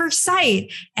love at first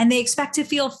sight and they expect to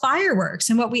feel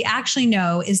fireworks. And what we actually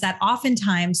know is that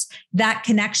oftentimes that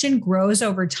connection grows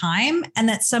over time and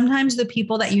that sometimes the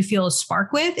people that you feel a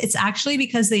spark with, it's actually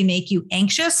because they make you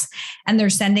anxious and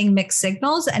they're sending mixed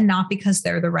signals and not because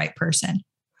they're the right person.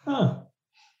 Oh.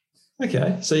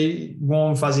 Okay. So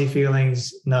warm, fuzzy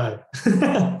feelings, no.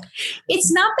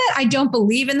 It's not that I don't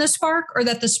believe in the spark or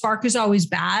that the spark is always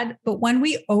bad, but when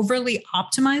we overly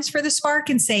optimize for the spark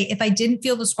and say, if I didn't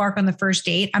feel the spark on the first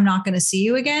date, I'm not going to see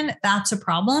you again, that's a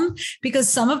problem because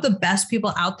some of the best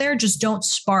people out there just don't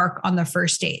spark on the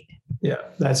first date. Yeah,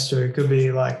 that's true. It could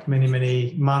be like many,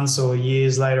 many months or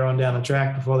years later on down the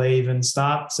track before they even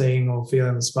start seeing or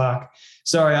feeling the spark.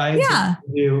 Sorry, I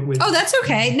interrupted you with. Oh, that's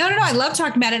okay. No. I love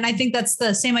talking about it. And I think that's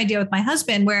the same idea with my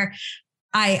husband, where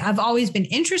I've always been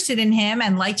interested in him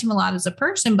and liked him a lot as a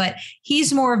person, but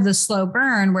he's more of the slow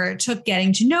burn where it took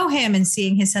getting to know him and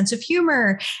seeing his sense of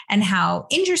humor and how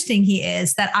interesting he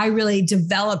is that I really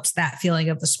developed that feeling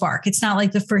of the spark. It's not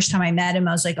like the first time I met him,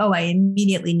 I was like, oh, I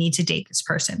immediately need to date this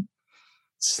person.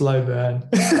 Slow burn.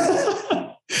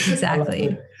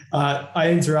 Exactly.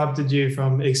 I interrupted you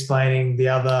from explaining the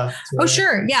other. Oh,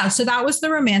 sure. Yeah. So that was the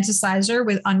romanticizer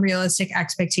with unrealistic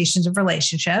expectations of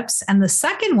relationships. And the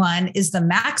second one is the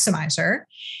maximizer.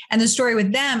 And the story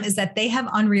with them is that they have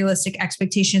unrealistic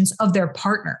expectations of their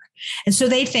partner. And so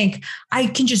they think, I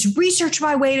can just research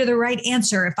my way to the right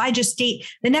answer. If I just date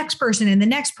the next person and the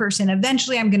next person,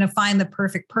 eventually I'm going to find the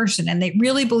perfect person. And they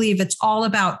really believe it's all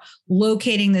about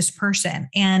locating this person.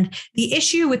 And the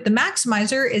issue with the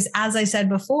maximizer is, as I said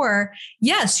before,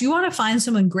 yes, you want to find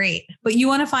someone great, but you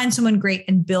want to find someone great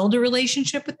and build a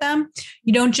relationship with them.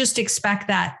 You don't just expect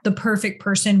that the perfect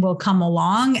person will come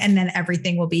along and then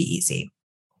everything will be easy.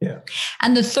 Yeah.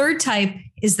 And the third type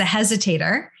is the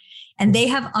hesitator. And they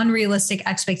have unrealistic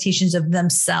expectations of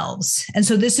themselves. And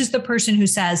so this is the person who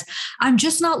says, I'm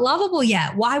just not lovable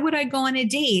yet. Why would I go on a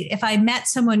date? If I met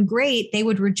someone great, they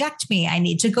would reject me. I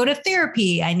need to go to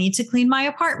therapy. I need to clean my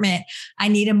apartment. I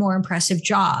need a more impressive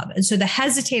job. And so the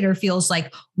hesitator feels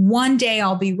like one day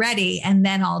I'll be ready and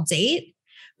then I'll date.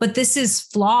 But this is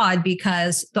flawed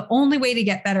because the only way to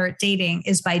get better at dating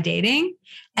is by dating.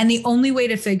 And the only way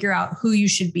to figure out who you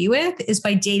should be with is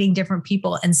by dating different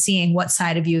people and seeing what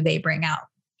side of you they bring out.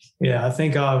 Yeah, I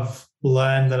think I've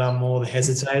learned that I'm more the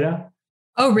hesitator.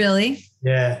 Oh, really?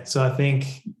 Yeah. So I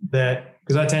think that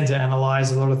because I tend to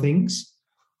analyze a lot of things.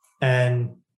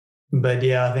 But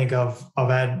yeah, I think I've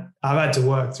had to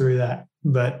work through that.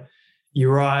 But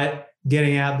you're right,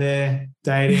 getting out there,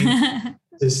 dating, I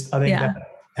think that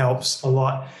helps a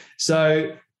lot.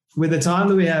 So with the time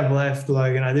that we have left,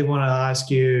 Logan, I did want to ask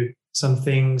you some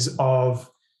things of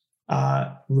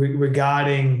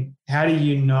regarding how do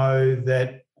you know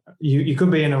that you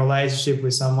could be in a relationship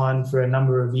with someone for a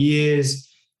number of years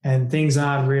and things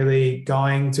aren't really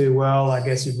going too well. I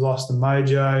guess you've lost the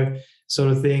mojo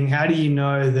sort of thing. How do you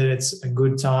know that it's a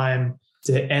good time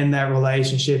to end that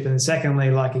relationship? And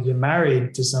secondly, like if you're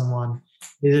married to someone,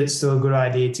 is it still a good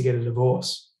idea to get a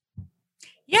divorce?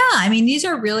 Yeah, I mean, these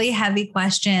are really heavy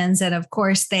questions. And of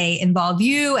course, they involve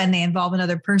you and they involve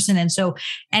another person. And so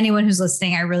anyone who's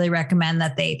listening, I really recommend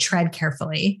that they tread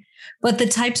carefully. But the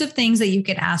types of things that you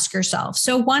can ask yourself.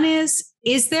 So one is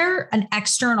there an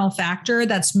external factor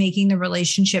that's making the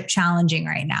relationship challenging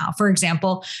right now? For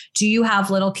example, do you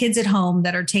have little kids at home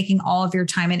that are taking all of your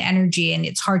time and energy and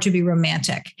it's hard to be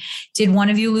romantic? Did one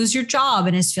of you lose your job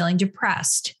and is feeling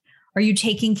depressed? Are you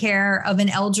taking care of an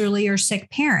elderly or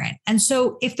sick parent? And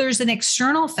so if there's an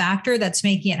external factor that's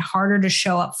making it harder to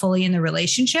show up fully in the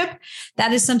relationship,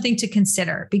 that is something to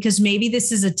consider, because maybe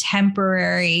this is a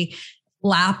temporary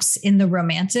lapse in the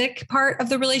romantic part of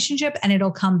the relationship and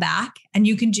it'll come back, and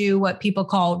you can do what people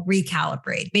call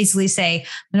recalibrate. Basically say,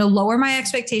 I'm going to lower my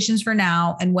expectations for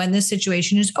now. And when this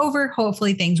situation is over,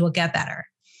 hopefully things will get better.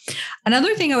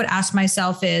 Another thing I would ask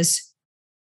myself is,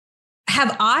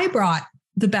 have I brought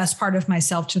the best part of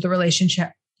myself to the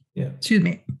relationship? Yeah. Excuse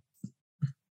me.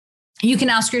 You can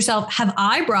ask yourself, have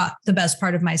I brought the best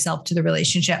part of myself to the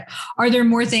relationship? Are there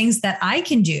more things that I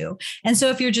can do? And so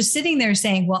if you're just sitting there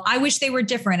saying, well, I wish they were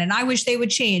different and I wish they would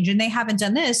change and they haven't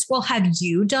done this, well, have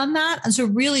you done that? And so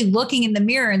really looking in the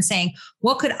mirror and saying,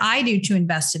 what could I do to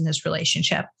invest in this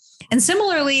relationship? And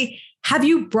similarly, have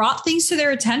you brought things to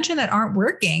their attention that aren't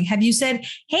working? Have you said,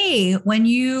 hey, when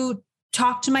you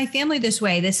talk to my family this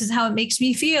way, this is how it makes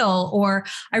me feel, or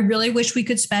I really wish we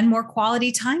could spend more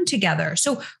quality time together.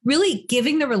 So really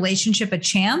giving the relationship a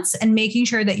chance and making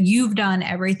sure that you've done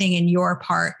everything in your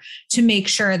part to make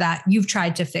sure that you've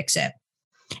tried to fix it.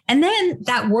 And then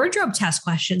that wardrobe test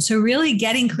question. So really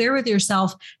getting clear with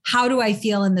yourself, how do I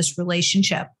feel in this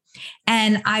relationship?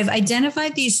 And I've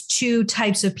identified these two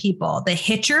types of people: the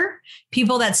hitcher,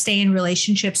 people that stay in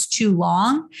relationships too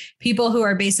long, people who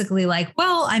are basically like,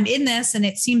 well, I'm in this and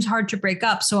it seems hard to break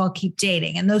up, so I'll keep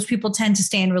dating. And those people tend to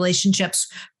stay in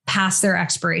relationships past their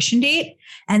expiration date.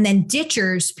 And then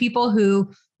ditchers, people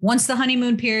who, once the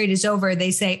honeymoon period is over, they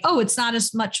say, oh, it's not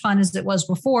as much fun as it was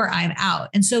before, I'm out.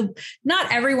 And so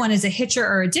not everyone is a hitcher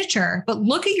or a ditcher, but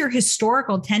look at your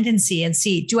historical tendency and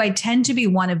see, do I tend to be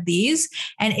one of these?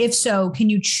 And if so, can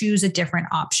you choose a different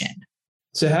option?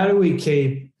 So how do we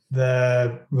keep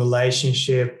the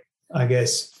relationship, I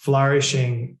guess,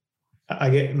 flourishing,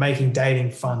 making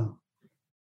dating fun?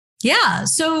 Yeah.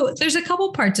 So there's a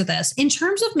couple parts of this. In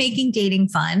terms of making dating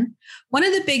fun, one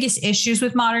of the biggest issues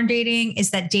with modern dating is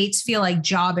that dates feel like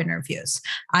job interviews.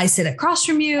 I sit across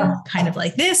from you, kind of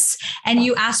like this, and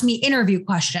you ask me interview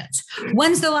questions.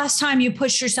 When's the last time you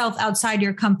pushed yourself outside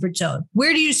your comfort zone?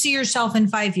 Where do you see yourself in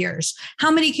 5 years? How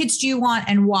many kids do you want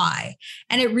and why?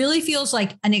 And it really feels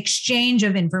like an exchange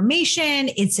of information.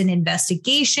 It's an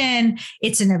investigation.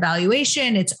 It's an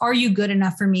evaluation. It's, are you good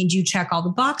enough for me? Do you check all the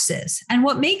boxes? And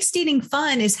what makes dating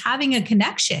fun is having a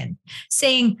connection,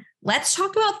 saying, let's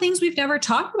talk about things we've never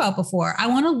talked about before. I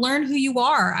want to learn who you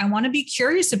are. I want to be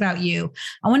curious about you.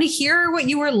 I want to hear what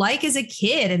you were like as a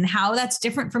kid and how that's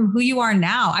different from who you are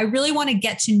now. I really want to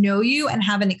get to know you and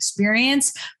have an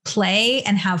experience, play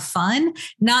and have fun,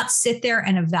 not sit there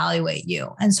and evaluate you.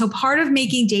 And so part of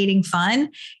making dating fun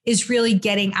is really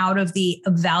getting out of the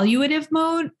evaluative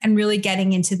mode and really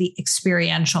getting into the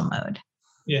experiential mode.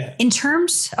 Yeah.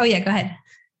 Oh yeah, go ahead.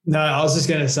 No, I was just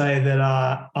going to say that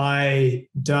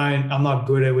I'm not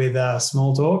good with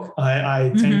small talk.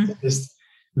 I tend to just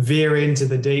veer into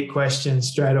the deep questions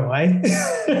straight away.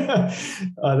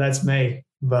 That's me.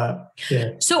 But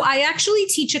yeah. So I actually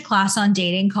teach a class on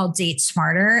dating called Date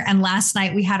Smarter. And last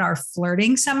night we had our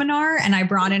flirting seminar and I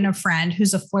brought in a friend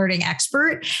who's a flirting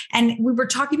expert. And we were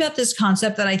talking about this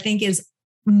concept that I think is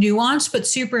nuanced, but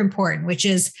super important, which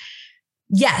is,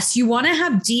 yes, you want to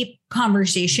have deep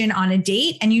conversation on a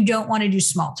date and you don't want to do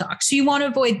small talk. So you want to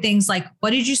avoid things like, what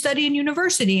did you study in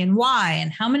university and why?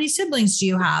 And how many siblings do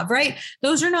you have, right?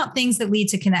 Those are not things that lead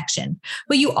to connection.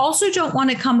 But you also don't want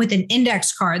to come with an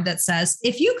index card that says,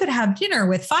 if you could have dinner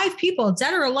with 5 people,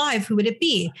 dead or alive, who would it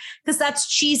be? Because that's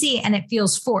cheesy and it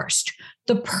feels forced.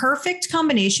 The perfect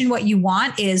combination, what you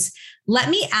want is, let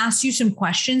me ask you some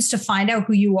questions to find out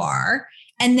who you are.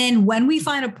 And then when we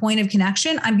find a point of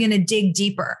connection, I'm going to dig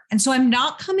deeper. And so I'm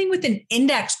not coming with an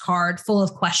index card full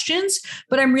of questions,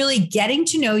 but I'm really getting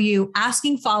to know you,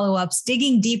 asking follow-ups,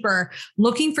 digging deeper,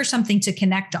 looking for something to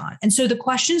connect on. And so the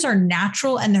questions are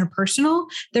natural and they're personal.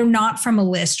 They're not from a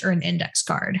list or an index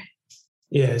card.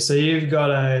 Yeah. So you've got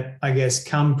to, I guess,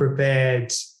 come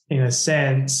prepared in a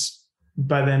sense,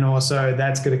 but then also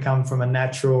that's going to come from a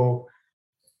natural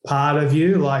part of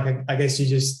you. Like, I guess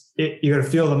you got to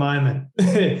feel the moment.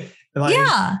 Like,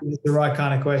 Yeah. it's the right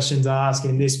kind of question to ask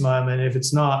in this moment. If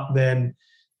it's not, then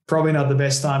probably not the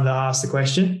best time to ask the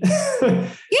question.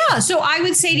 Yeah. So I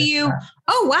would say to you,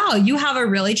 oh, wow, you have a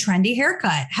really trendy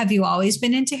haircut. Have you always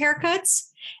been into haircuts?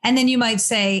 And then you might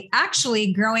say,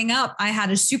 actually, growing up, I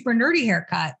had a super nerdy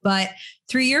haircut, but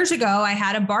 3 years ago, I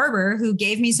had a barber who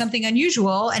gave me something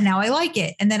unusual and now I like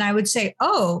it. And then I would say,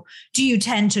 oh, do you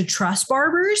tend to trust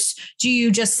barbers? Do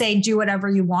you just say, do whatever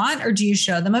you want, or do you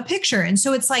show them a picture? And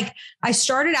so it's like, I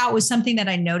started out with something that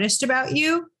I noticed about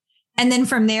you. And then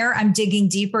from there, I'm digging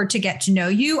deeper to get to know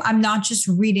you. I'm not just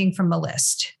reading from a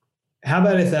list. How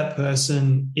about if that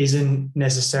person isn't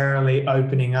necessarily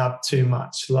opening up too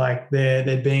much, like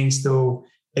they're being still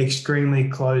extremely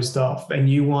closed off, and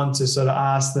you want to sort of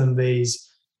ask them these,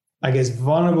 I guess,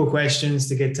 vulnerable questions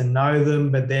to get to know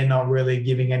them, but they're not really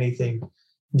giving anything?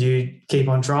 Do you keep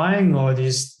on trying, or do you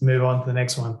just move on to the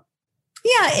next one?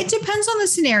 Yeah, it depends on the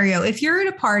scenario. If you're at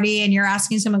a party and you're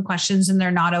asking someone questions and they're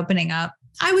not opening up,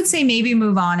 I would say maybe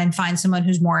move on and find someone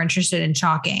who's more interested in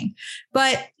talking.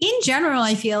 But in general,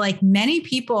 I feel like many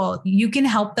people, you can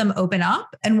help them open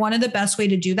up. And one of the best way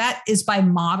to do that is by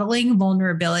modeling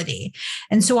vulnerability.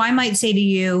 And so I might say to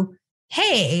you,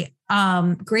 hey,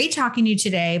 great talking to you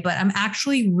today, but I'm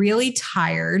actually really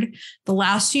tired. The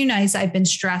last few nights I've been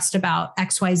stressed about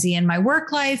XYZ in my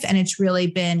work life, and it's really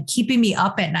been keeping me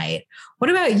up at night. What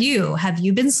about you? Have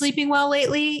you been sleeping well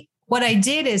lately? What I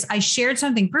did is I shared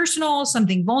something personal,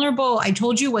 something vulnerable. I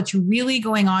told you what's really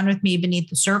going on with me beneath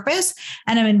the surface,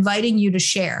 and I'm inviting you to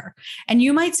share. And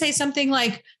you might say something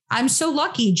like, I'm so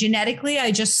lucky. Genetically,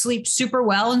 I just sleep super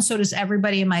well, and so does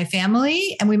everybody in my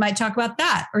family. And we might talk about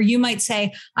that. Or you might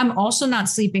say, I'm also not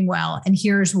sleeping well, and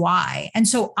here's why. And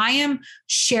so I am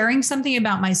sharing something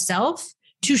about myself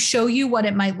to show you what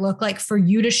it might look like for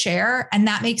you to share. And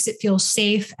that makes it feel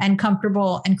safe and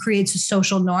comfortable and creates a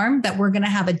social norm that we're going to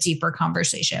have a deeper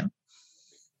conversation.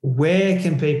 Where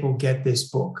can people get this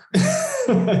book?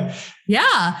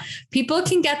 Yeah, people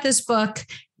can get this book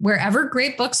wherever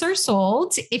great books are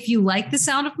sold. If you like the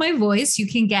sound of my voice, you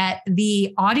can get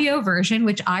the audio version,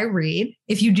 which I read.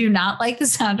 If you do not like the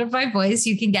sound of my voice,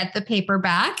 you can get the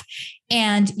paperback.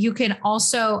 And you can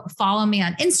also follow me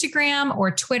on Instagram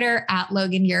or Twitter at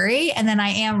Logan Ury. And then I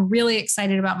am really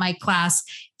excited about my class,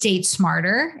 Date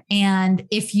Smarter. And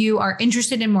if you are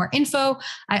interested in more info,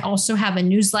 I also have a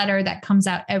newsletter that comes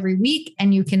out every week.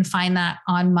 And you can find that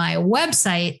on my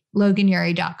website,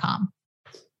 loganyuri.com.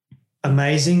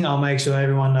 Amazing. I'll make sure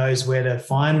everyone knows where to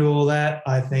find all that.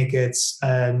 I think it's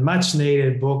a much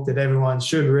needed book that everyone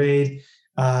should read.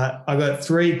 I've got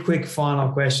 3 quick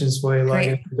final questions for you,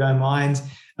 Logan, if you don't mind.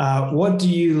 What do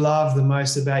you love the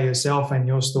most about yourself and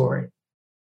your story?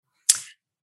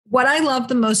 What I love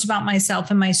the most about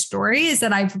myself and my story is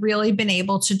that I've really been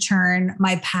able to turn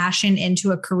my passion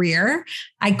into a career.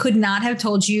 I could not have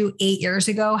told you 8 years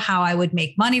ago how I would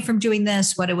make money from doing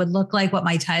this, what it would look like, what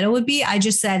my title would be. I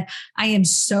just said, I am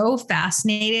so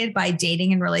fascinated by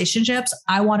dating and relationships.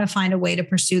 I want to find a way to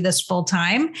pursue this full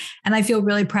time. And I feel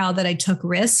really proud that I took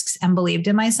risks and believed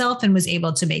in myself and was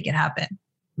able to make it happen.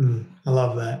 I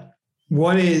love that.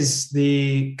 What is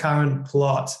the current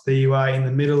plot that you are in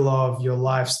the middle of your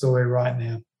life story right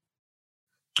now?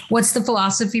 What's the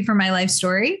philosophy for my life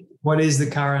story? What is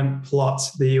the current plot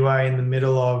that you are in the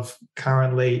middle of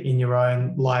currently in your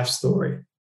own life story?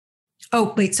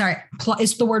 Oh, wait, sorry.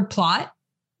 Is the word plot?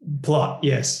 Plot,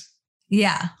 yes.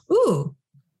 Yeah. Ooh,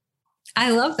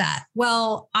 I love that.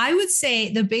 Well, I would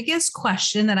say the biggest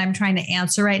question that I'm trying to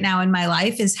answer right now in my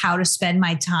life is how to spend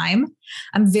my time.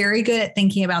 I'm very good at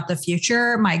thinking about the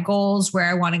future, my goals, where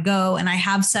I want to go. And I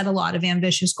have set a lot of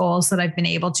ambitious goals that I've been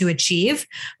able to achieve.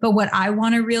 But what I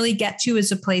want to really get to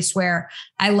is a place where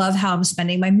I love how I'm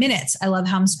spending my minutes. I love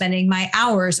how I'm spending my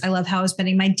hours. I love how I'm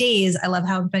spending my days. I love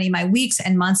how I'm spending my weeks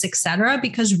and months, et cetera,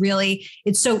 because really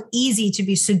it's so easy to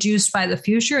be seduced by the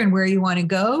future and where you want to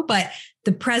go. But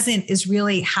the present is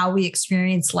really how we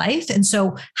experience life. And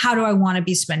so how do I want to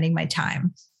be spending my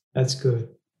time? That's good.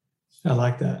 I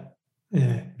like that.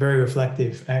 Yeah, very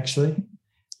reflective, actually.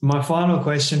 My final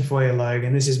question for you,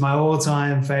 Logan, this is my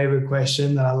all-time favorite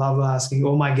question that I love asking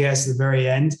all my guests at the very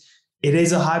end. It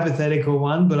is a hypothetical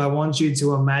one, but I want you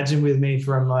to imagine with me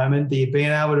for a moment that you've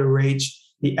been able to reach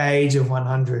the age of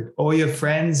 100. All your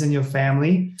friends and your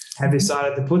family have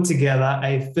decided to put together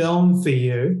a film for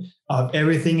you of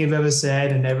everything you've ever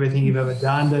said and everything you've ever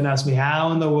done. Don't ask me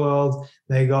how in the world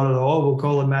they got it all. We'll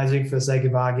call it magic for the sake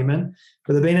of argument.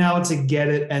 But they've been able to get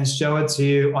it and show it to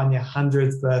you on your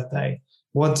 100th birthday.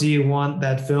 What do you want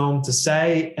that film to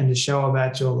say and to show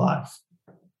about your life?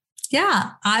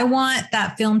 Yeah, I want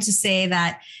that film to say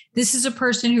that this is a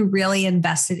person who really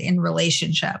invested in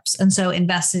relationships. And so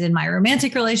invested in my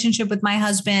romantic relationship with my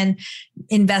husband,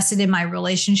 invested in my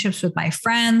relationships with my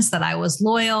friends, that I was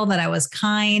loyal, that I was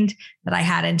kind, that I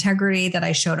had integrity, that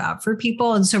I showed up for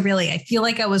people. And so really, I feel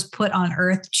like I was put on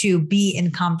earth to be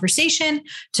in conversation,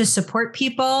 to support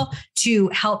people, to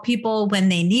help people when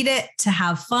they need it, to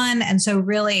have fun. And so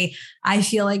really, I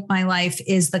feel like my life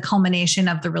is the culmination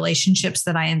of the relationships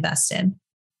that I invest in.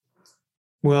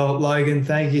 Well, Logan,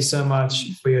 thank you so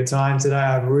much for your time today.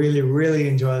 I've really, really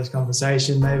enjoyed this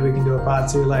conversation. Maybe we can do a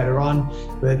part 2 later on.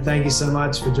 But thank you so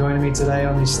much for joining me today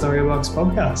on the Storybox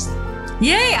podcast.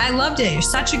 Yay, I loved it. You're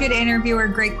such a good interviewer.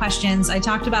 Great questions. I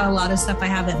talked about a lot of stuff I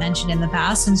haven't mentioned in the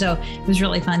past. And so it was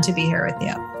really fun to be here with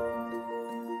you.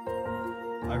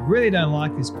 I really don't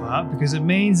like this part because it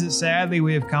means that sadly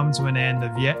we have come to an end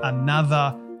of yet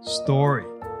another story.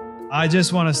 I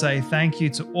just want to say thank you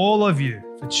to all of you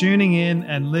for tuning in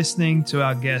and listening to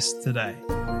our guest today.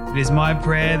 It is my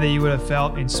prayer that you would have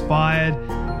felt inspired,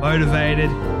 motivated,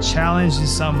 challenged in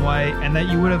some way, and that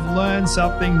you would have learned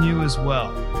something new as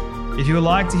well. If you would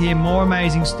like to hear more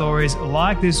amazing stories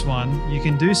like this one, you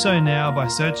can do so now by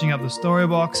searching up the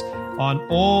Storybox on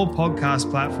all podcast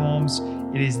platforms.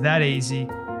 It is that easy.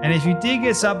 And if you did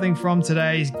get something from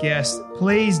today's guest,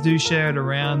 please do share it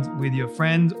around with your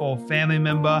friend or family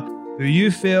member who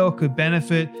you feel could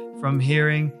benefit from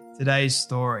hearing today's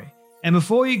story. And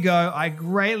before you go, I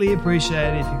greatly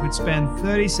appreciate it if you could spend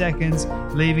 30 seconds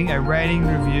leaving a rating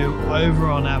review over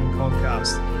on Apple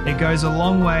Podcasts. It goes a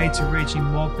long way to reaching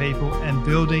more people and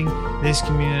building this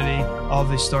community of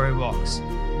the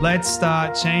Storybox. Let's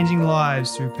start changing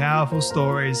lives through powerful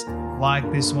stories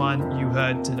like this one you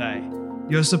heard today.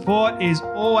 Your support is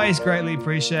always greatly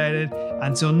appreciated.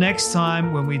 Until next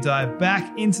time, when we dive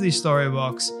back into the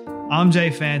Storybox, I'm Jay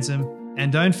Phantom,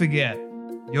 and don't forget,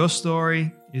 your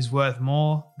story is worth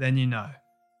more than you know.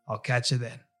 I'll catch you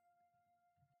then.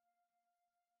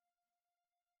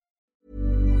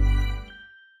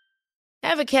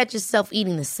 Ever catch yourself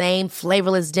eating the same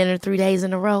flavorless dinner 3 days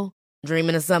in a row?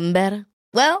 Dreaming of something better?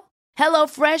 Well,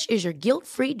 HelloFresh is your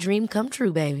guilt-free dream come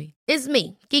true, baby. It's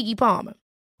me, Keke Palmer.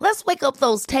 Let's wake up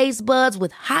those taste buds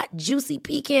with hot, juicy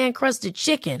pecan-crusted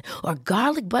chicken or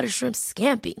garlic butter shrimp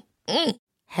scampi.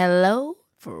 Hello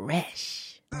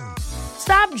Fresh.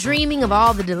 Stop dreaming of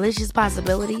all the delicious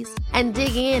possibilities and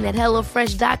dig in at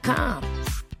HelloFresh.com.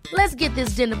 Let's get this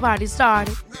dinner party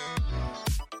started.